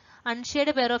എന്തുണ്ട്?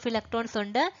 അൺഷെയർഡ് പെയർ ഓഫ് ഇലക്ട്രോൺസ്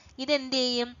ഉണ്ട്. ഇതെന്ത്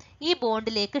ചെയ്യും? ഈ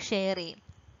ബോണ്ടിലേക്ക് ഷെയർ ചെയ്യും.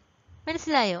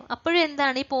 മനസ്സിലായോ? അപ്പോഴും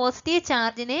എന്താണ്? ഈ പോസിറ്റീവ്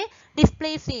ചാർജിനെ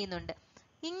ഡിസ്പ്ലേസ് ചെയ്യുന്നുണ്ട്.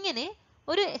 ഇങ്ങനെ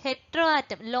ഒരു ഹെറ്ററോ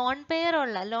ആറ്റം ലോൺ പെയർ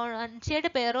ഉള്ള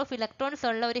അൺഷെയർഡ് പെയർ ഓഫ് ഇലക്ട്രോൺസ്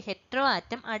ഉള്ള ഒരു ഹെറ്ററോ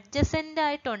ആറ്റം അഡ്ജസന്റ്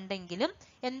ആയിട്ടുണ്ടെങ്കിലും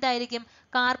എന്തായിരിക്കും?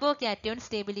 കാർബോക്യാറ്റോൺ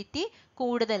സ്റ്റെബിലിറ്റി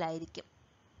കൂടുതലായിരിക്കും.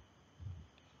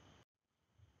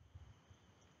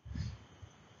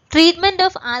 Treatment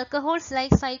of alcohols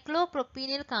like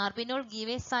cyclopropyl carbinol give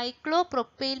a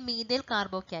cyclopropyl methyl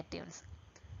carbocations.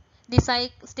 The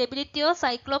stability of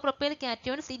cyclopropyl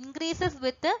cations increases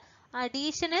with the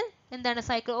additional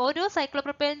ഓരോ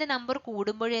സൈക്ലോപ്രോപ്പൈലിന്റെ number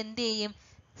കൂടുമ്പോൾ എന്ത് ചെയ്യും?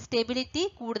 Stability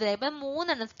കൂടുതലായി. ഇപ്പം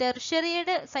 3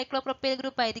 ടെർഷ്യറിയുടെ സൈക്ലോപ്രോപ്പൈൽ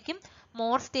ഗ്രൂപ്പ് ആയിരിക്കും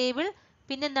മോർ സ്റ്റേബിൾ,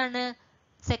 പിന്നെന്താണ്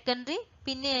സെക്കൻഡറി,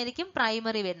 പിന്നെ ആയിരിക്കും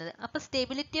പ്രൈമറി വരുന്നത്. അപ്പൊ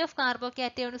സ്റ്റെബിലിറ്റി ഓഫ്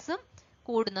കാർബോക്യാറ്റോൺസും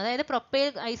കൂടുന്നു. അതായത്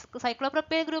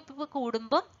സൈക്ലോപ്രോപ്പൈൽ ഗ്രൂപ്പ്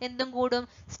കൂടുമ്പോൾ എന്തും കൂടും?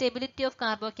 സ്റ്റെബിലിറ്റി ഓഫ്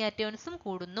കാർബോക്യാറ്റോൺസും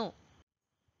കൂടുന്നു.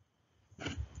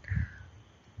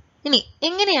 ഇനി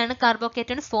എങ്ങനെയാണ്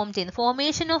കാർബോക്യാറ്റോൺസ് ഫോം ചെയ്യുന്നത്?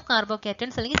 ഫോർമേഷൻ ഓഫ്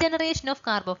കാർബോക്യാറ്റോൺസ് അല്ലെങ്കിൽ ജനറേഷൻ ഓഫ്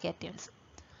കാർബോക്യാറ്റോൺസ്.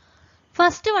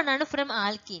 ഫസ്റ്റ് വൺ ആണ് from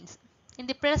alkenes. In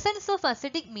the presence of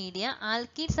acidic media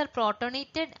alkenes R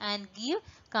protonated and give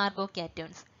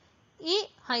കാർബോക്യാറ്റോൺസ്. ഈ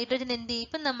ഹൈഡ്രജൻ എന്ത് ചെയ്യും?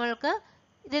 ഇപ്പം നമ്മൾക്ക്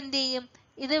ഇതെന്ത് ചെയ്യും?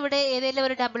 ഇത് ഇവിടെ ഏതെങ്കിലും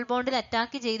ഒരു ഡബിൾ ബോണ്ടിൽ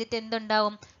അറ്റാക്ക് ചെയ്തിട്ട്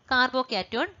എന്തുണ്ടാവും?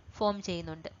 കാർബോക്യാറ്റോൺ ഫോം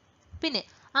ചെയ്യുന്നുണ്ട്. പിന്നെ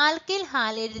ആൽക്കൈൽ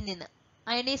ഹാലൈഡിൽ നിന്ന്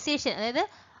അയണൈസേഷൻ, അതായത്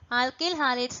ആൽക്കൈൽ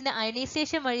ഹാലൈഡ്സിന്റെ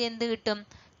അയണൈസേഷൻ വഴി എന്ത് കിട്ടും?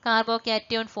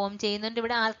 കാർബോക്യാറ്റോൺ ഫോം ചെയ്യുന്നുണ്ട്.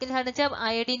 ഇവിടെ ആൽക്കൈൽ ഹാലൈഡ്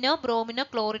അയഡിനോ ബ്രോമിനോ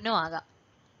ക്ലോറിനോ ആകാം.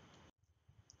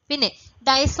 പിന്നെ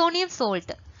ഡൈസോണിയം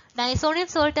സോൾട്ട്. ഡൈസോണിയം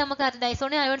സോൾട്ട് നമുക്ക്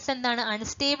ഡൈസോണിയം അയോൺസ് എന്താണ്?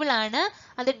 അൺസ്റ്റേബിൾ ആണ്.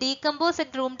 അത് decompose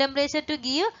at room temperature to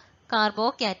give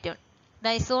കാർബോക്യാറ്റോൺ.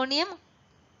 Diazonium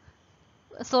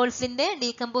സോൾട്സിന്റെ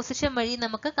decomposition വഴി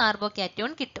നമുക്ക്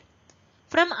കാർബോക്യാറ്റോൺ കിട്ടും.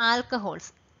 ഫ്രം ആൽക്കഹോൾസ്,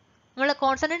 നമ്മൾ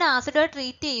കോൺസെൻട്രേറ്റഡ് ആസിഡോട്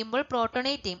ട്രീറ്റ് ചെയ്യുമ്പോൾ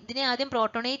പ്രോട്ടോണേറ്റ് ചെയ്യും. ഇതിനെ ആദ്യം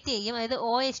പ്രോട്ടോണേറ്റ് ചെയ്യും. അതായത്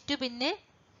OH2 പിന്നെ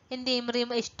എന്ത്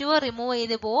ചെയ്യും? H2O റിമൂവ്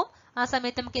ചെയ്ത് പോവും. ആ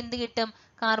സമയത്ത് നമുക്ക് എന്ത് കിട്ടും?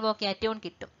 കാർബോക്യാറ്റോൺ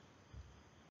കിട്ടും.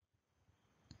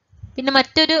 പിന്നെ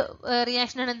മറ്റൊരു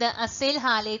റിയാക്ഷൻ ആണ് എന്ത്? അസൈൽ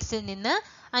ഹാലൈഡ്സിൽ നിന്ന്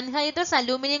അൻഹൈഡ്രസ്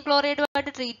അലൂമിനിയം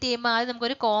ക്ലോറൈഡുമായിട്ട് ട്രീറ്റ് ചെയ്യുമ്പോൾ ആദ്യം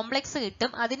നമുക്കൊരു കോംപ്ലക്സ്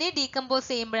കിട്ടും. അതിനെ ഡീകമ്പോസ്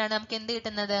ചെയ്യുമ്പോഴാണ് നമുക്ക് എന്ത്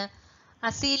കിട്ടുന്നത്?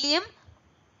 അസീലിയം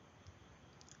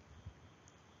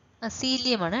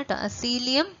ആണ് കേട്ടോ.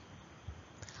 അസീലിയം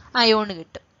അയോൺ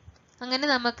കിട്ടും. അങ്ങനെ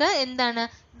നമുക്ക് എന്താണ്?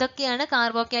 ഇതൊക്കെയാണ്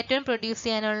കാർബോക്യാറ്റോൺ പ്രൊഡ്യൂസ്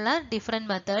ചെയ്യാനുള്ള ഡിഫറെന്റ്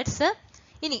മെത്തേഡ്സ്.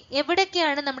 ഇനി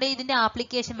എവിടെയൊക്കെയാണ് നമ്മുടെ ഇതിന്റെ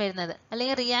ആപ്ലിക്കേഷൻ വരുന്നത്?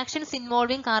 അല്ലെങ്കിൽ റിയാക്ഷൻസ്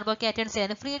ഇൻവോൾവിംഗ് കാർബോക്യാറ്റോൺസ്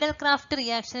ആണ്. ഫ്രീഡൽ ക്രാഫ്റ്റ്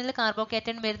റിയാക്ഷനിൽ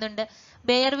കാർബോക്യാറ്റോൺ വരുന്നുണ്ട്.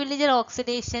 Bear villager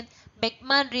oxidation,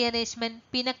 ബെക്മാൻ rearrangement,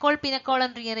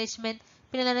 പിനക്കോളൻ rearrangement,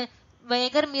 പിന്നെ എന്താണ്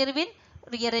വേഗർ മിർവിൻ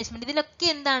റീഅറേഞ്ച്മെന്റ്. ഇതിലൊക്കെ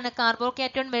എന്താണ്?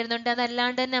 കാർബോക്യാറ്റോൺ വരുന്നുണ്ട്.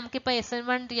 അതല്ലാണ്ട് തന്നെ നമുക്കിപ്പോൾ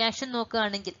SN1 റിയാക്ഷൻ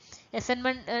നോക്കുകയാണെങ്കിൽ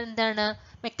SN1 എന്താണ്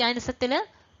മെക്കാനിസത്തിൽ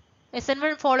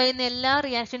SN1 ഫോളോ ചെയ്യുന്ന എല്ലാ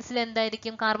റിയാക്ഷൻസിലും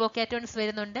എന്തായിരിക്കും? കാർബോക്യാറ്റോൺസ്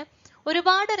വരുന്നുണ്ട്.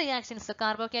 ഒരുപാട് റിയാക്ഷൻസ്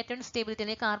കാർബോക്യാറ്റോൺ സ്റ്റെബിലിറ്റി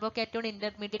അല്ലെങ്കിൽ കാർബോക്യാറ്റോൺ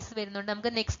ഇന്റർമീഡിയറ്റ്സ് വരുന്നുണ്ട്.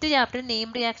 നമുക്ക് നെക്സ്റ്റ് ചാപ്റ്ററിൽ നെയിം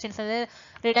റിയാക്ഷൻസ്, അതായത്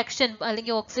റിഡക്ഷൻ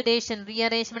അല്ലെങ്കിൽ ഓക്സിഡേഷൻ,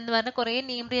 റീഅറേഞ്ച്മെന്റ് എന്ന് പറഞ്ഞ കുറേ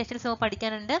നെയിം റിയാക്ഷൻസ് നമുക്ക്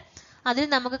പഠിക്കാനുണ്ട്. അതിൽ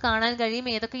നമുക്ക് കാണാൻ കഴിയും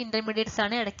ഏതൊക്കെ ഇന്റർമീഡിയറ്റ്സ്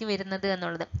ആണ് ഇടയ്ക്ക് വരുന്നത്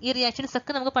എന്നുള്ളത്. ഈ റിയാക്ഷൻസ്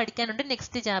ഒക്കെ നമുക്ക് പഠിക്കാനുണ്ട്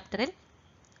നെക്സ്റ്റ് ചാപ്റ്ററിൽ.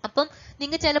 അപ്പം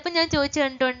നിങ്ങൾ ചിലപ്പോൾ ഞാൻ ചോദിച്ചു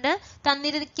കണ്ടുകൊണ്ട്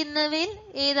തന്നിരിക്കുന്നവയിൽ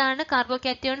ഏതാണ്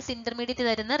കാർബോക്യാറ്റോൺസ് ഇന്റർമീഡിയറ്റ്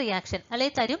തരുന്ന റിയാക്ഷൻ,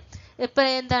 അല്ലെങ്കിൽ തരും ഇപ്പൊ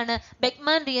എന്താണ്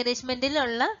ബെക്മാൻ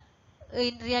റീഅറേഞ്ച്മെന്റിലുള്ള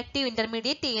റിയാക്റ്റീവ്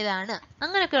ഇന്റർമീഡിയറ്റ് ഏതാണ്,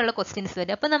 അങ്ങനെയൊക്കെയുള്ള ക്വസ്റ്റ്യൻസ്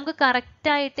വരും. അപ്പൊ നമുക്ക് കറക്റ്റ്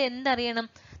ആയിട്ട് എന്തറിയണം?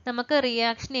 നമുക്ക്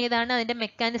റിയാക്ഷൻ ഏതാണ്, അതിന്റെ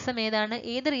മെക്കാനിസം ഏതാണ്,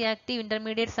 ഏത് റിയാക്റ്റീവ്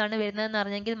ഇന്റർമീഡിയറ്റ്സ് ആണ് വരുന്നതെന്ന്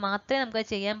അറിഞ്ഞെങ്കിൽ മാത്രമേ നമുക്ക്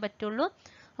ചെയ്യാൻ പറ്റുള്ളൂ.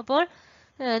 അപ്പോൾ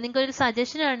നിങ്ങൾക്കൊരു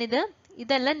സജഷൻ ആണിത്.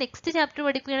 ഇതെല്ലാം നെക്സ്റ്റ് ചാപ്റ്റർ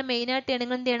പഠിക്കുകയാണ്. മെയിനായിട്ട്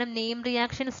നിങ്ങൾ എന്ത് ചെയ്യണം? നെയിം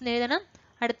റിയാക്ഷൻസ് എഴുതണം.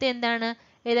 അടുത്ത എന്താണ്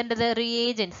എഴുതേണ്ടത്?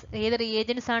 റിയേജൻസ്. ഏത്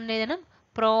റിയേജൻസ് ആണെന്ന് എഴുതണം.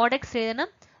 പ്രോഡക്ട്സ് എഴുതണം.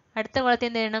 അടുത്ത കോളത്തിൽ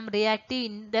എന്ത് ചെയ്യണം? Reactive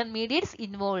intermediates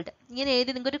involve. ഇങ്ങനെ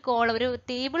എഴുതി നിങ്ങൾക്ക് ഒരു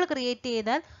ടേബിൾ ക്രിയേറ്റ്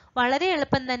ചെയ്താൽ വളരെ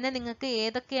എളുപ്പം തന്നെ നിങ്ങൾക്ക്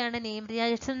ഏതൊക്കെയാണ് നെയിം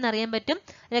റിയാക്ഷൻസ് എന്ന് അറിയാൻ പറ്റും.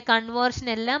 കൺവേർഷൻ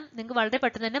എല്ലാം നിങ്ങൾക്ക് വളരെ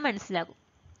പെട്ടെന്ന് തന്നെ മനസ്സിലാകും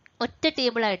ഒറ്റ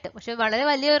ടേബിൾ ആയിട്ട്. പക്ഷെ വളരെ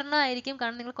വലിയ ഒരെണ്ണം ആയിരിക്കും,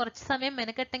 കാരണം നിങ്ങൾ കുറച്ച് സമയം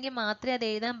മെനക്കെട്ടെങ്കിൽ മാത്രമേ അത്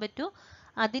എഴുതാൻ പറ്റൂ.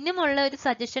 അതിനുമുള്ള ഒരു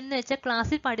സജഷൻ എന്ന് വെച്ചാൽ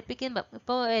ക്ലാസ്സിൽ പഠിപ്പിക്കുമ്പോൾ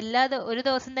ഇപ്പോൾ ഒരു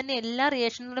ദിവസം തന്നെ എല്ലാ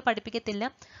റിയാക്ഷനുകളും പഠിപ്പിക്കത്തില്ല.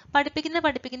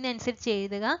 പഠിപ്പിക്കുന്ന അനുസരിച്ച്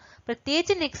എഴുതുക.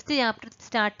 പ്രത്യേകിച്ച് നെക്സ്റ്റ് ചാപ്റ്റർ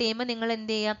സ്റ്റാർട്ട് ചെയ്യുമ്പോൾ നിങ്ങൾ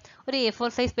എന്ത് ചെയ്യുക? ഒരു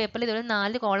A4 സൈസ് പേപ്പറിൽ ഇതുപോലെ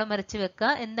 4 കോളം വരച്ച്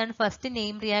വെക്കുക. എന്താണ്? ഫസ്റ്റ്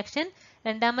നെയിം റിയാക്ഷൻ,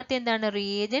 രണ്ടാമത്തെ എന്താണ്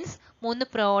reagents, 3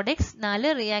 products,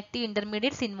 4 reactive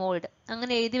intermediates involve.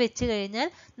 അങ്ങനെ എഴുതി വെച്ച് കഴിഞ്ഞാൽ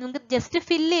നമുക്ക് ജസ്റ്റ്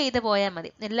ഫില്ല് ചെയ്ത് പോയാൽ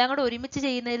മതി. എല്ലാം കൂടെ ഒരുമിച്ച്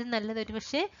ചെയ്യുന്നതിൽ നല്ലത്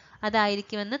ഒരുപക്ഷെ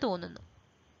അതായിരിക്കുമെന്ന് തോന്നുന്നു.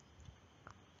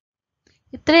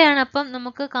 ഇത്രയാണ് അപ്പം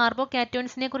നമുക്ക്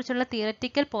കാർബോകാറ്റോൺസിനെ കുറിച്ചുള്ള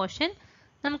തിയററ്റിക്കൽ പോർഷൻ.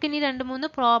 നമുക്കിനി 2-3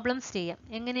 പ്രോബ്ലംസ് ചെയ്യാം.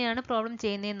 എങ്ങനെയാണ് പ്രോബ്ലം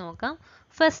ചെയ്യുന്നതെന്ന് നോക്കാം.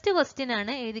 ഫസ്റ്റ് ക്വസ്റ്റ്യൻ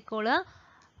ആണ്, എഴുതിക്കോളുക.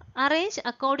 Arrange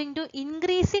according to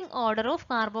increasing order of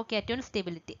കാർബോകാറ്റോൺ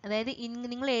stability. അതായത്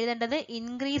നിങ്ങൾ എഴുതേണ്ടത്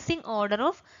ഇൻക്രീസിംഗ് ഓർഡർ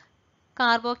ഓഫ്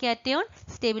കാർബോകാറ്റോൺ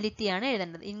സ്റ്റെബിലിറ്റി ആണ്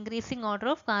എഴുതേണ്ടത്. Increasing order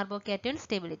of കാർബോകാറ്റോൺ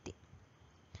stability.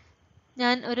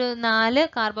 ഞാൻ ഒരു 4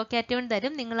 കാർബോകാറ്റോൺ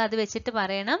തരും, നിങ്ങൾ അത് വെച്ചിട്ട്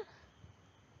പറയണം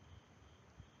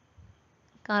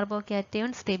കാർബോകാറ്റോൺ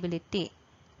സ്റ്റെബിലിറ്റി.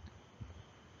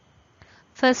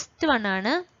 ഫസ്റ്റ് വൺ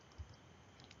ആണ്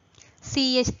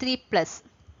CH3+,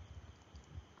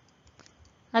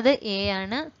 അത് A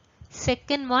ആണ്.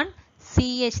 Second one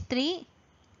CH3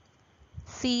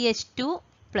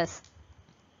 CH2+.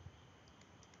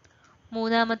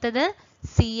 മൂന്നാമത്തത്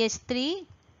CH3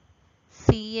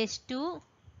 CH2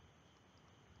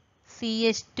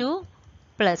 CH2+.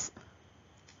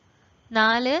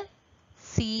 4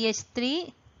 CH3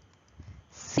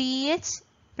 CH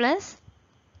plus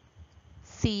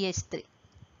CH3.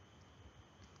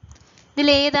 ഇതിൽ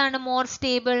ഏതാണ് മോർ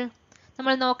സ്റ്റേബിൾ?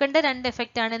 നമ്മൾ നോക്കേണ്ട 2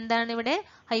 എഫക്റ്റ് ആണ്. എന്താണ് ഇവിടെ?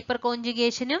 ഹൈപ്പർ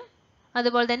കോൺജുഗേഷനും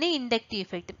അതുപോലെ തന്നെ ഇൻഡക്റ്റീവ്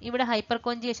ഇഫക്റ്റും. ഇവിടെ ഹൈപ്പർ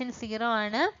കോൺജുഗേഷൻ 0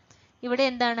 ആണ്. ഇവിടെ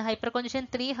എന്താണ്? ഹൈപ്പർ കോൺജുഗേഷൻ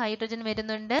 3 ഹൈഡ്രജൻ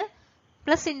വരുന്നുണ്ട്.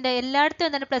 പ്ലസ് എല്ലായിടത്തും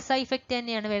എന്താണ്? പ്ലസ് ഇഫക്റ്റ്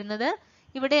തന്നെയാണ് വരുന്നത്.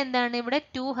 ഇവിടെ എന്താണ്? ഇവിടെ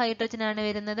 2 ഹൈഡ്രജൻ ആണ്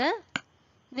വരുന്നത്.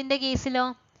 ഇതിന്റെ കേസിലോ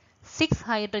 6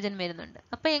 ഹൈഡ്രജൻ വരുന്നുണ്ട്.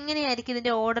 അപ്പൊ എങ്ങനെയായിരിക്കും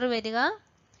ഇതിന്റെ ഓർഡർ വരിക?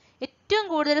 ഏറ്റവും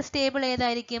കൂടുതൽ സ്റ്റേബിൾ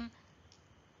ഏതായിരിക്കും?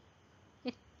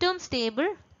 ഏറ്റവും സ്റ്റേബിൾ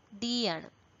D ആണ്.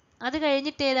 അത്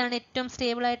കഴിഞ്ഞിട്ട് ഏതാണ് ഏറ്റവും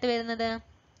സ്റ്റേബിൾ ആയിട്ട് വരുന്നത്?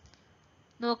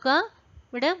 നോക്കുക,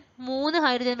 ഇവിടെ 3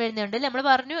 ഹൈഡ്രജൻ വരുന്നുണ്ട്. നമ്മൾ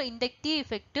പറഞ്ഞു ഇൻഡക്റ്റീവ്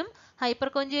ഇഫക്റ്റും ഹൈപ്പർ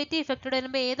കോൺജുഗേറ്റീവ് ഇഫക്റ്റോട്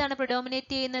വരുമ്പോൾ ഏതാണ്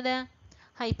പ്രിഡോമിനേറ്റ് ചെയ്യുന്നത്?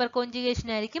 ഹൈപ്പർ കോൺജുഗേഷൻ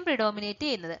ആയിരിക്കും പ്രിഡോമിനേറ്റ്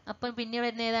ചെയ്യുന്നത്. അപ്പം പിന്നെ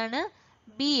വരുന്ന ഏതാണ്?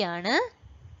 B ആണ്.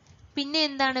 പിന്നെ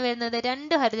എന്താണ് വരുന്നത്?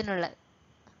 2 ഹൈഡ്രജൻ ഉള്ള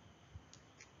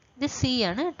ഇത് C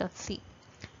ആണ് കേട്ടോ, C.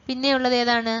 പിന്നെ ഉള്ളത്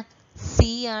ഏതാണ്? C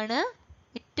ആണ്.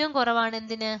 ഏറ്റവും കുറവാണ്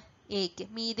എന്തിന്? Aക്ക്.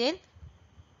 മീഥേൻ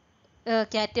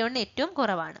കാറ്റയോണിന് ഏറ്റവും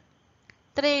കുറവാണ്.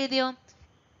 ഇത്ര എഴുതിയോ?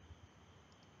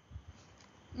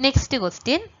 Next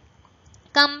question,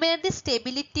 compare the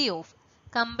stability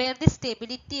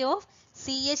of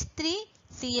CH3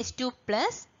 CH2+,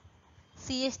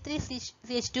 CH3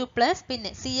 CH2+,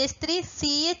 പിന്നെ CH3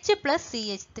 CH plus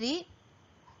CH3,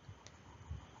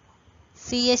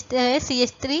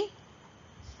 CH3,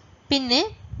 പിന്നെ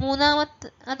മൂന്നാമത്തെ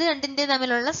അത് രണ്ടിന്റെ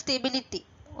തമ്മിലുള്ള സ്റ്റെബിലിറ്റി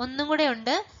ഒന്നും കൂടെ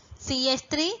ഉണ്ട്.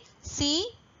 CH3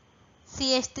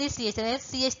 CH3 അതായത്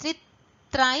CH3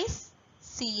 thrice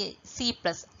C+.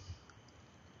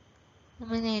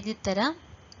 നമ്മൾ എഴുതി തരാം.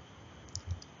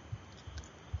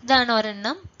 ഇതാണ്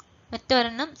ഒരെണ്ണം.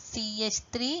 മറ്റൊരെണ്ണം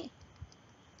CH3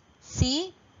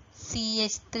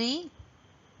 CH3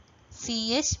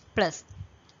 CH+.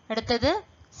 അടുത്തത്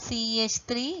CH3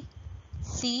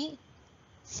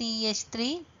 CH3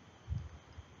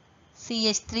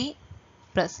 CH3+.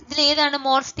 ഇതിൽ ഏതാണ്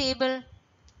മോർ സ്റ്റേബിൾ?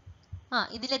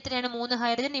 ഇതിൽ എത്രയാണ്? 3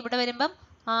 ഹൈഡ്രജൻ. ഇവിടെ വരുമ്പം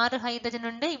 6 ഹൈഡ്രജൻ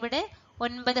ഉണ്ട്. ഇവിടെ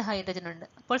 9 ഹൈഡ്രജൻ ഉണ്ട്.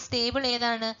 അപ്പോൾ സ്റ്റേബിൾ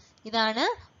ഏതാണ്? ഇതാണ്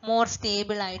മോർ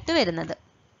സ്റ്റേബിൾ ആയിട്ട് വരുന്നത്.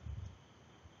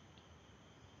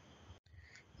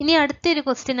 ഇനി അടുത്തൊരു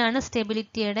ക്വസ്റ്റ്യൻ ആണ്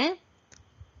സ്റ്റെബിലിറ്റിയുടെ.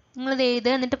 നിങ്ങളിത്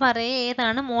എഴുതുക, എന്നിട്ട് പറയുക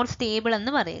ഏതാണ് മോർ സ്റ്റേബിൾ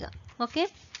എന്ന് പറയുക. ഓക്കെ,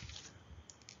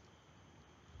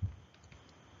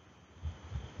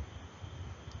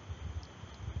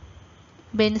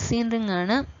 ബെൻസീൻ റിംഗ്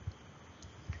ആണ്.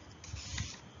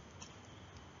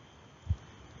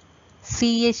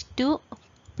 CH2+,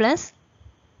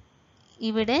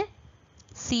 ഇവിടെ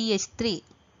CH3.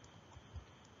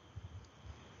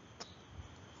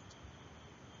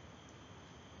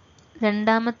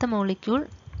 രണ്ടാമത്തെ മോളിക്യൂൾ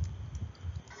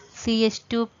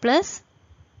CH2+,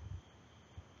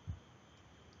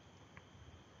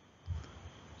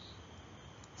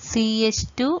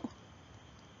 CH2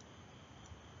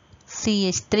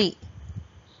 CH3.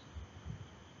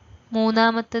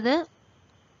 മൂന്നാമത്തത്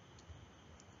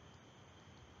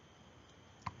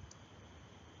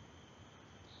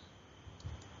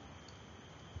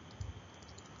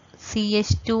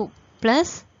CH2+,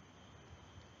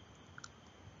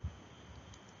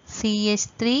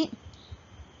 CH3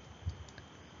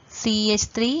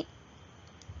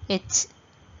 CH3H.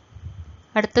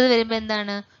 അടുത്തത് വരുമ്പോൾ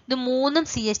എന്താണ്? ഇത് മൂന്നും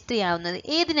CH3 ആവുന്നത്.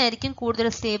 ഏതിനായിരിക്കും കൂടുതൽ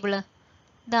സ്റ്റേബിൾ?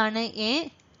 ഇതാണ് A,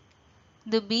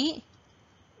 ഇത് B,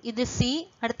 ഇത് C.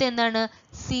 അടുത്ത എന്താണ്?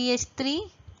 CH3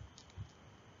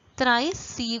 thrice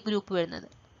C ഗ്രൂപ്പ് വരുന്നത്.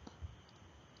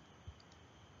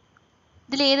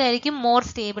 ഇതിൽ ഏതായിരിക്കും മോർ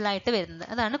സ്റ്റേബിൾ ആയിട്ട് വരുന്നത്?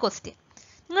 അതാണ് ക്വസ്റ്റ്യൻ.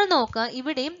 നിങ്ങൾ നോക്കുക,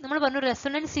 ഇവിടെയും നമ്മൾ പറഞ്ഞു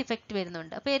റെസൊണൻസ് ഇഫക്റ്റ്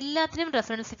വരുന്നുണ്ട്. അപ്പോൾ എല്ലാത്തിനും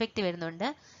റെസൊണൻസ് ഇഫക്റ്റ് വരുന്നുണ്ട്.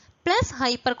 പ്ലസ്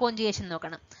ഹൈപ്പർ കോഞ്ചുഗേഷൻ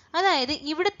നോക്കണം. അതായത്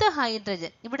ഇവിടുത്തെ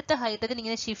ഹൈഡ്രജൻ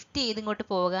ഇങ്ങനെ ഷിഫ്റ്റ് ചെയ്ത് ഇങ്ങോട്ട്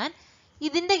പോകാൻ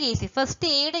ഇതിന്റെ കേസിൽ ഫസ്റ്റ്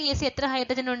എയുടെ കേസിൽ എത്ര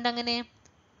ഹൈഡ്രജൻ ഉണ്ട്? അങ്ങനെ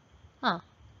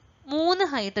 3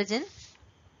 ഹൈഡ്രജൻ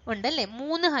ഉണ്ടല്ലേ.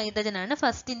 3 ഹൈഡ്രജൻ ആണ്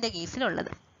ഫസ്റ്റിന്റെ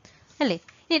കേസിലുള്ളത് അല്ലേ.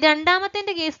 ഇനി രണ്ടാമത്തെ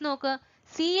കേസ് നോക്കുക,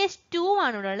 CH2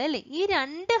 ആണ് ഇവിടെ ഉള്ളത് അല്ലേ. ഈ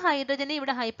 2 ഹൈഡ്രജനെ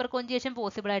ഇവിടെ ഹൈപ്പർ കോഞ്ചുഗേഷൻ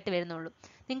പോസിബിൾ ആയിട്ട് വരുന്നുള്ളൂ.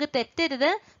 നിങ്ങൾക്ക് തെറ്റരുത്,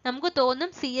 നമുക്ക് തോന്നും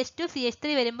CH2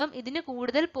 CH3 വരുമ്പം ഇതിന്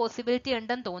കൂടുതൽ പോസിബിലിറ്റി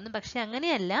ഉണ്ടെന്ന് തോന്നും. പക്ഷെ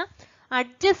അങ്ങനെയല്ല,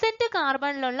 അഡ്ജസന്റ്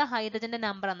കാർബണിലുള്ള ഹൈഡ്രജന്റെ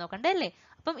നമ്പർ ആണ് നോക്കണ്ടേ അല്ലേ.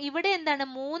 അപ്പം ഇവിടെ എന്താണ്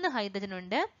 3 ഹൈഡ്രജൻ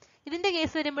ഉണ്ട്. ഇതിന്റെ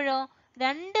കേസ് വരുമ്പോഴോ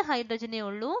 2 ഹൈഡ്രജനേ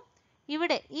ഉള്ളൂ.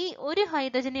 ഇവിടെ ഈ 1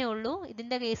 ഹൈഡ്രജനേ ഉള്ളൂ.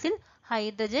 ഇതിന്റെ കേസിൽ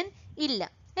ഹൈഡ്രജൻ ഇല്ല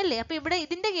അല്ലേ. അപ്പൊ ഇവിടെ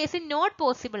ഇതിന്റെ കേസിൽ നോട്ട്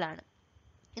പോസിബിൾ ആണ്.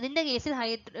 ഇതിന്റെ കേസിൽ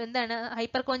എന്താണ്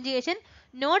ഹൈപ്പർ കോഞ്ചുഗേഷൻ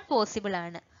നോട്ട് പോസിബിൾ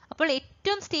ആണ്. അപ്പോൾ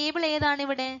ഏറ്റവും സ്റ്റേബിൾ ഏതാണ്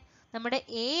ഇവിടെ? നമ്മുടെ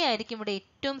എ ആയിരിക്കും ഇവിടെ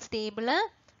ഏറ്റവും സ്റ്റേബിള്.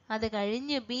 അത്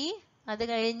കഴിഞ്ഞ് ബി, അത്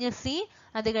കഴിഞ്ഞ് സി,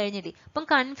 അത് കഴിഞ്ഞ് ഡി. അപ്പം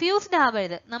കൺഫ്യൂസ്ഡ്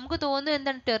ആവരുത്. നമുക്ക് തോന്നും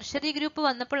എന്താണ് ടെർഷറി ഗ്രൂപ്പ്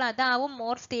വന്നപ്പോൾ അതാവും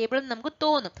മോർ സ്റ്റേബിൾ എന്ന് നമുക്ക്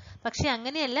തോന്നും. പക്ഷെ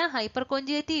അങ്ങനെയല്ല, ഹൈപ്പർ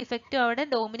കോഞ്ചുഗേറ്റീവ് ഇഫക്റ്റും അവിടെ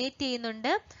ഡോമിനേറ്റ്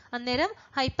ചെയ്യുന്നുണ്ട്. അന്നേരം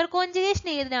ഹൈപ്പർ കോഞ്ചുഗേഷൻ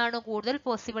ഏതിനാണോ കൂടുതൽ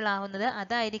പോസിബിൾ ആവുന്നത്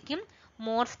അതായിരിക്കും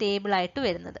മോർ സ്റ്റേബിൾ ആയിട്ട്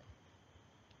വരുന്നത്.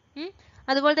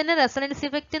 അതുപോലെ തന്നെ റെസൊണൻസ്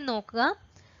ഇഫക്റ്റ് നോക്കുക.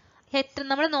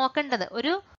 നമ്മൾ നോക്കേണ്ടത്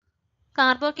ഒരു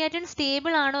കാർബോകാറ്റോൺ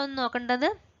സ്റ്റേബിൾ ആണോ എന്ന് നോക്കേണ്ടത്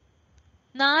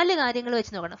 4 കാര്യങ്ങൾ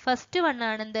വെച്ച് നോക്കണം. ഫസ്റ്റ് വൺ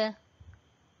ആണ് എന്ത്?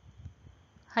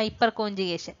 Hyper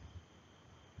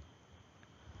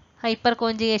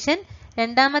conjugation.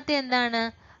 രണ്ടാമത്തെ എന്താണ്?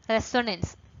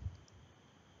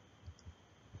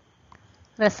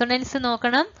 റെസൊണൻസ്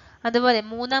നോക്കണം. അതുപോലെ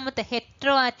മൂന്നാമത്തെ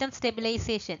ഹെറ്ററോ ആറ്റം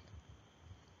സ്റ്റെബിലൈസേഷൻ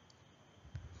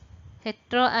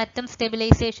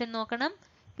നോക്കണം.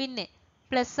 പിന്നെ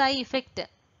പ്ലസ് ഐ ഇഫക്റ്റ്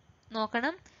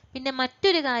നോക്കണം. പിന്നെ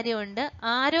മറ്റൊരു കാര്യമുണ്ട്,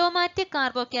 ആരോമാറ്റിക്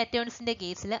കാർബോകാറ്റോൺസിന്റെ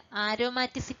കേസിൽ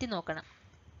ആരോമാറ്റിസിറ്റി നോക്കണം.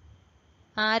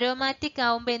 ആരോമാറ്റിക്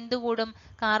ആവുമ്പോൾ എന്ത് കൂടും?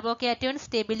 കാർബോകാറ്റോൺ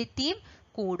സ്റ്റെബിലിറ്റിയും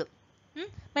കൂടും.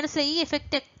 മനസ്സിലായി? ഈ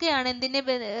എഫക്റ്റ് ഒക്കെയാണ് എന്തിനെ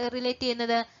റിലേറ്റ്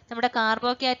ചെയ്യുന്നത്? നമ്മുടെ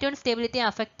കാർബോകാറ്റോൺ സ്റ്റെബിലിറ്റിയെ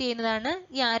അഫക്റ്റ് ചെയ്യുന്നതാണ്.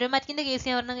 ഈ ആരോമാറ്റിക്കിന്റെ കേസ്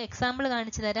ഞാൻ പറഞ്ഞ എക്സാമ്പിൾ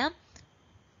കാണിച്ചു തരാം.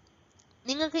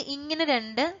 നിങ്ങൾക്ക് ഇങ്ങനെ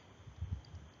 2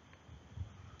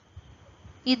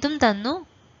 ഇതും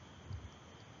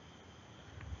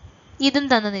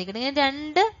തന്നിരിക്കണം. ഇങ്ങനെ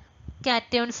 2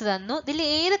 കാറ്റയോൺസ് തന്നു. ഇതിൽ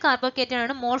ഏത് കാർബോകാറ്റയോൺ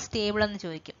ആണ് മോർ സ്റ്റേബിൾ എന്ന്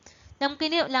ചോദിക്കും.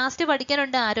 നമുക്കിനി ലാസ്റ്റ്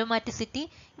പഠിക്കാനുണ്ട് ആരോമാറ്റിസിറ്റി.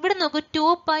 ഇവിടെ നോക്കൂ,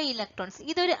 2π ഇലക്ട്രോൺസ്.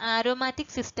 ഇതൊരു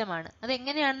ആരോമാറ്റിക് സിസ്റ്റം ആണ്. അത്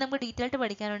എങ്ങനെയാണെന്ന് നമുക്ക് ഡീറ്റെയിൽ ആയിട്ട്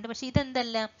പഠിക്കാനുണ്ട്. പക്ഷെ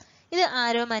ഇതെന്തല്ല, ഇത്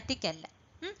ആരോമാറ്റിക് അല്ല.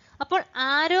 അപ്പോൾ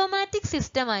ആരോമാറ്റിക്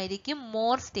സിസ്റ്റം ആയിരിക്കും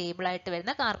മോർ സ്റ്റേബിൾ ആയിട്ട്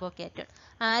വരുന്ന കാർബോകാറ്റോൺ.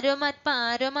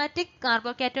 ആരോമാറ്റിക്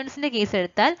കാർബോകാറ്റോൺസിന്റെ കേസ്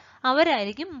എടുത്താൽ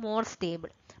അവരായിരിക്കും മോർ സ്റ്റേബിൾ.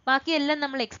 ബാക്കിയെല്ലാം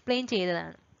നമ്മൾ എക്സ്പ്ലെയിൻ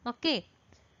ചെയ്തതാണ്. ഓക്കെ.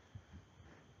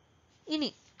 ഇനി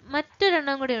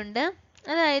മറ്റൊരെണ്ണം കൂടെ ഉണ്ട്.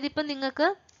 അതായത് ഇപ്പം നിങ്ങൾക്ക്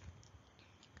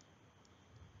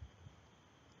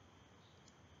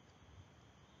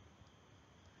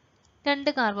രണ്ട്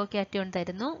കാർബോകാറ്റയോൺ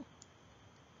തരുന്നു.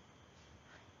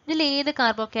 ഇതിൽ ഏത്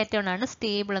കാർബോകാറ്റയോൺ ആണ്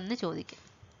സ്റ്റേബിൾ എന്ന് ചോദിക്കും.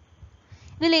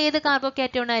 ഇതിൽ ഏത്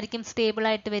കാർബോകാറ്റയോൺ ആയിരിക്കും സ്റ്റേബിൾ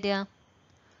ആയിട്ട് വരിക?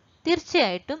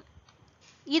 തീർച്ചയായിട്ടും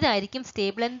ഇതായിരിക്കും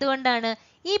സ്റ്റേബിൾ. എന്തുകൊണ്ടാണ്?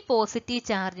 ഈ പോസിറ്റീവ്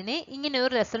ചാർജിനെ ഇങ്ങനെ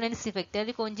ഒരു റെസൊണൻസ് ഇഫക്റ്റ്,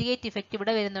 ഒരു കോഞ്ചുഗേറ്റ് ഇഫക്റ്റ്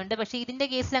ഇവിടെ വരുന്നുണ്ട്. പക്ഷെ ഇതിന്റെ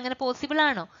കേസിൽ അങ്ങനെ പോസിബിൾ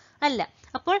ആണോ? അല്ല.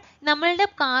 അപ്പോൾ നമ്മളുടെ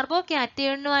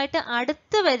കാർബോകാറ്റയോണുമായിട്ട്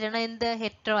അടുത്ത് വരണം എന്ത്?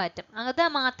 Hetero atom. അത്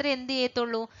മാത്രമേ എന്ത്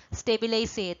ചെയ്യത്തുള്ളൂ?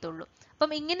 സ്റ്റെബിലൈസ് ചെയ്യത്തുള്ളൂ.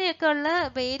 അപ്പം ഇങ്ങനെയൊക്കെ ഉള്ള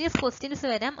വേരിയസ് ക്വസ്റ്റ്യൻസ്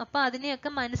വരാം. അപ്പോൾ അതിനെയൊക്കെ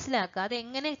മനസ്സിലാക്കുക. അത്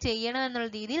എങ്ങനെ ചെയ്യണം എന്നുള്ള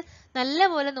രീതിയിൽ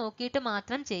നല്ലപോലെ നോക്കിയിട്ട്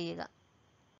മാത്രം ചെയ്യുക.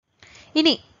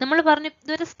 ഇനി നമ്മൾ പറഞ്ഞു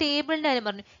ഇതൊരു സ്റ്റേബിളിന്റെ കാര്യം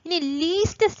പറഞ്ഞു. ഇനി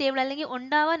ലീസ്റ്റ് സ്റ്റേബിൾ അല്ലെങ്കിൽ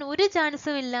ഉണ്ടാവാൻ ഒരു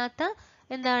ചാൻസും ഇല്ലാത്ത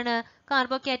എന്താണ്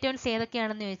കാർബോകാറ്റയോൺസ്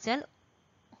ഏതൊക്കെയാണെന്ന് ചോദിച്ചാൽ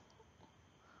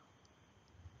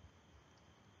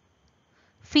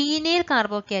ഫീനൈൽ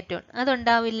കാർബോകാറ്റയോൺ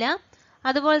അതുണ്ടാവില്ല.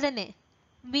 അതുപോലെ തന്നെ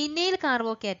vinyl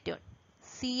carbocation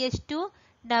CH2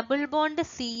 double bond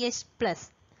CH+.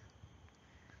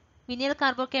 Vinyl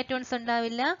കാർബോകാറ്റയോൺസ്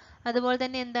ഉണ്ടാവില്ല. അതുപോലെ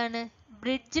തന്നെ എന്താണ്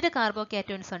ബ്രിഡ്ജ്ഡ്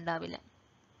കാർബോകാറ്റയോൺസ് ഉണ്ടാവില്ല.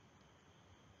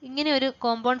 ഇങ്ങനെ ഒരു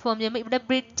കോമ്പൗണ്ട് ഫോം ചെയ്യുമ്പോൾ ഇവിടെ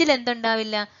ബ്രിഡ്ജിൽ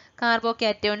എന്തുണ്ടാവില്ല?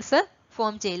 കാർബോകാറ്റയോൺസ്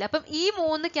ഫോം ചെയ്യില്ല. അപ്പം ഈ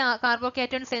 3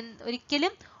 കാർബോകാറ്റയോൺസ്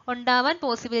ഒരിക്കലും ഉണ്ടാവാൻ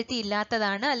പോസിബിലിറ്റി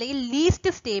ഇല്ലാത്തതാണ്, അല്ലെങ്കിൽ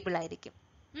ലീസ്റ്റ് സ്റ്റേബിൾ ആയിരിക്കും.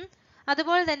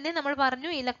 അതുപോലെ തന്നെ നമ്മൾ പറഞ്ഞു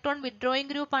ഇലക്ട്രോൺ വിഡ്രോയിങ്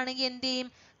ഗ്രൂപ്പ് ആണെങ്കിൽ എന്ത് ചെയ്യും?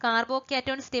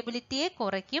 കാർബോകാറ്റയോൺ സ്റ്റെബിലിറ്റിയെ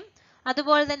കുറയ്ക്കും.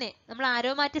 അതുപോലെ തന്നെ നമ്മൾ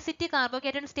ആരോമാറ്റിസിറ്റി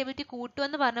കാർബോകാറ്റയോൺ സ്റ്റെബിലിറ്റി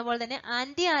കൂട്ടുമെന്ന് പറഞ്ഞ പോലെ തന്നെ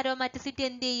ആന്റി ആരോമാറ്റിസിറ്റി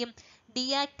എന്ത് ചെയ്യും?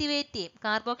 ഡീആക്ടിവേറ്റ് ചെയ്യും.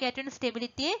 കാർബോകാറ്റയോൺ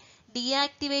സ്റ്റെബിലിറ്റിയെ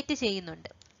ഡീആക്ടിവേറ്റ്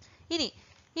ചെയ്യുന്നുണ്ട്. ഇനി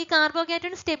ഈ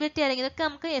കാർബോകാറ്റയോൺ സ്റ്റെബിലിറ്റി അല്ലെങ്കിൽ ഇതൊക്കെ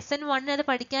നമുക്ക് SN1 അത്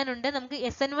പഠിക്കാനുണ്ട്. നമുക്ക്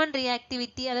SN1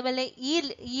 റിയാക്ടിവിറ്റി, അതുപോലെ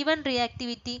E1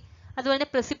 റിയാക്ടിവിറ്റി, അതുപോലെ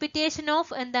precipitation of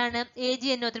എന്താണ്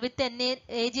AgNO3 വിത്ത്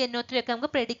AgNO3 ഒക്കെ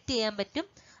നമുക്ക് പ്രെഡിക്റ്റ് ചെയ്യാൻ പറ്റും.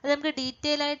 അത് നമുക്ക്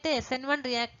ഡീറ്റെയിൽ ആയിട്ട് SN1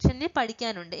 റിയാക്ഷനിൽ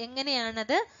പഠിക്കാനുണ്ട്.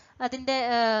 എങ്ങനെയാണത് അതിൻ്റെ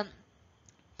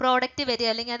പ്രോഡക്റ്റ് വരിക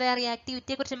അല്ലെങ്കിൽ അത് ആ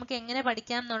റിയാക്ടിവിറ്റിയെ കുറിച്ച് നമുക്ക് എങ്ങനെ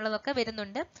പഠിക്കാം എന്നുള്ളതൊക്കെ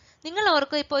വരുന്നുണ്ട്. നിങ്ങൾ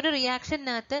ഓർക്കുക, ഇപ്പോൾ ഒരു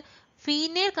റിയാക്ഷനകത്ത്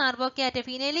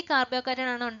ഫീനൈലിക് കാർബോകാറ്റൺ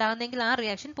ആണ് ഉണ്ടാകുന്നതെങ്കിൽ ആ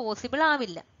റിയാക്ഷൻ പോസിബിൾ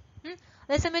ആവില്ല.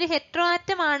 അതേസമയം ഒരു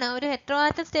ഹെറ്ററോ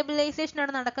ആറ്റം സ്റ്റെബിലൈസേഷൻ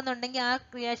ആണ് നടക്കുന്നുണ്ടെങ്കിൽ ആ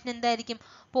റിയാക്ഷൻ എന്തായിരിക്കും?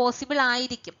 പോസിബിൾ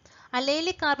ആയിരിക്കും.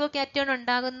 അലൈലിക് കാർബോകാറ്റോൺ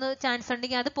ഉണ്ടാകുന്ന ചാൻസ്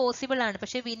ഉണ്ടെങ്കിൽ അത് പോസിബിൾ ആണ്.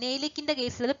 പക്ഷെ വിനൈലിക്കിന്റെ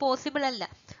കേസിൽ അത് പോസിബിൾ അല്ല.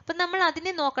 അപ്പം നമ്മൾ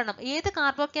അതിനെ നോക്കണം, ഏത്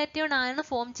കാർബോകാറ്റോൺ ആണ്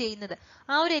ഫോം ചെയ്യുന്നത്,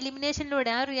 ആ ഒരു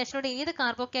എലിമിനേഷനിലൂടെ, ആ ഒരു റിയാക്ഷനിലൂടെ ഏത്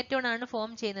കാർബോകാറ്റോൺ ആണ്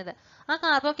ഫോം ചെയ്യുന്നത്, ആ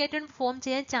കാർബോകാറ്റോൺ ഫോം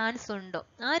ചെയ്യാൻ ചാൻസ് ഉണ്ടോ,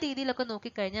 ആ രീതിയിലൊക്കെ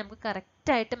നോക്കിക്കഴിഞ്ഞാൽ നമുക്ക്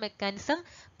കറക്റ്റായിട്ട് മെക്കാനിസം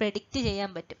പ്രെഡിക്റ്റ്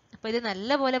ചെയ്യാൻ പറ്റും. അപ്പോൾ ഇത്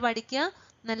നല്ലപോലെ പഠിക്കുക,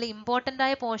 നല്ല ഇമ്പോർട്ടൻ്റ്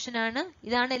ആയ പോർഷൻ ആണ്.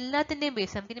 ഇതാണ് എല്ലാത്തിൻ്റെയും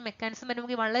ബേസ്. നമുക്കിനി മെക്കാനിസം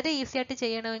നമുക്ക് വളരെ ഈസി ആയിട്ട്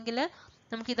ചെയ്യണമെങ്കിൽ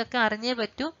നമുക്ക് ഇതൊക്കെ അറിഞ്ഞേ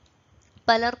പറ്റൂ.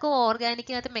 പലർക്കും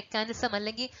ഓർഗാനിക്കിനകത്ത് മെക്കാനിസം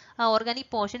അല്ലെങ്കിൽ ആ ഓർഗാനിക്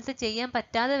പോർഷൻസ് ചെയ്യാൻ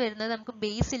പറ്റാതെ വരുന്നത് നമുക്ക്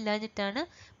ബേസ് ഇല്ലാഞ്ഞിട്ടാണ്.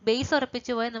 ബേസ്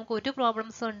ഉറപ്പിച്ചു പോയാൽ നമുക്ക് ഒരു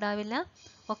പ്രോബ്ലംസും ഉണ്ടാവില്ല.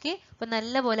 ഓക്കെ, അപ്പോൾ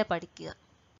നല്ലപോലെ പഠിക്കുക.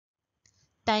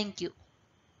 Thank you.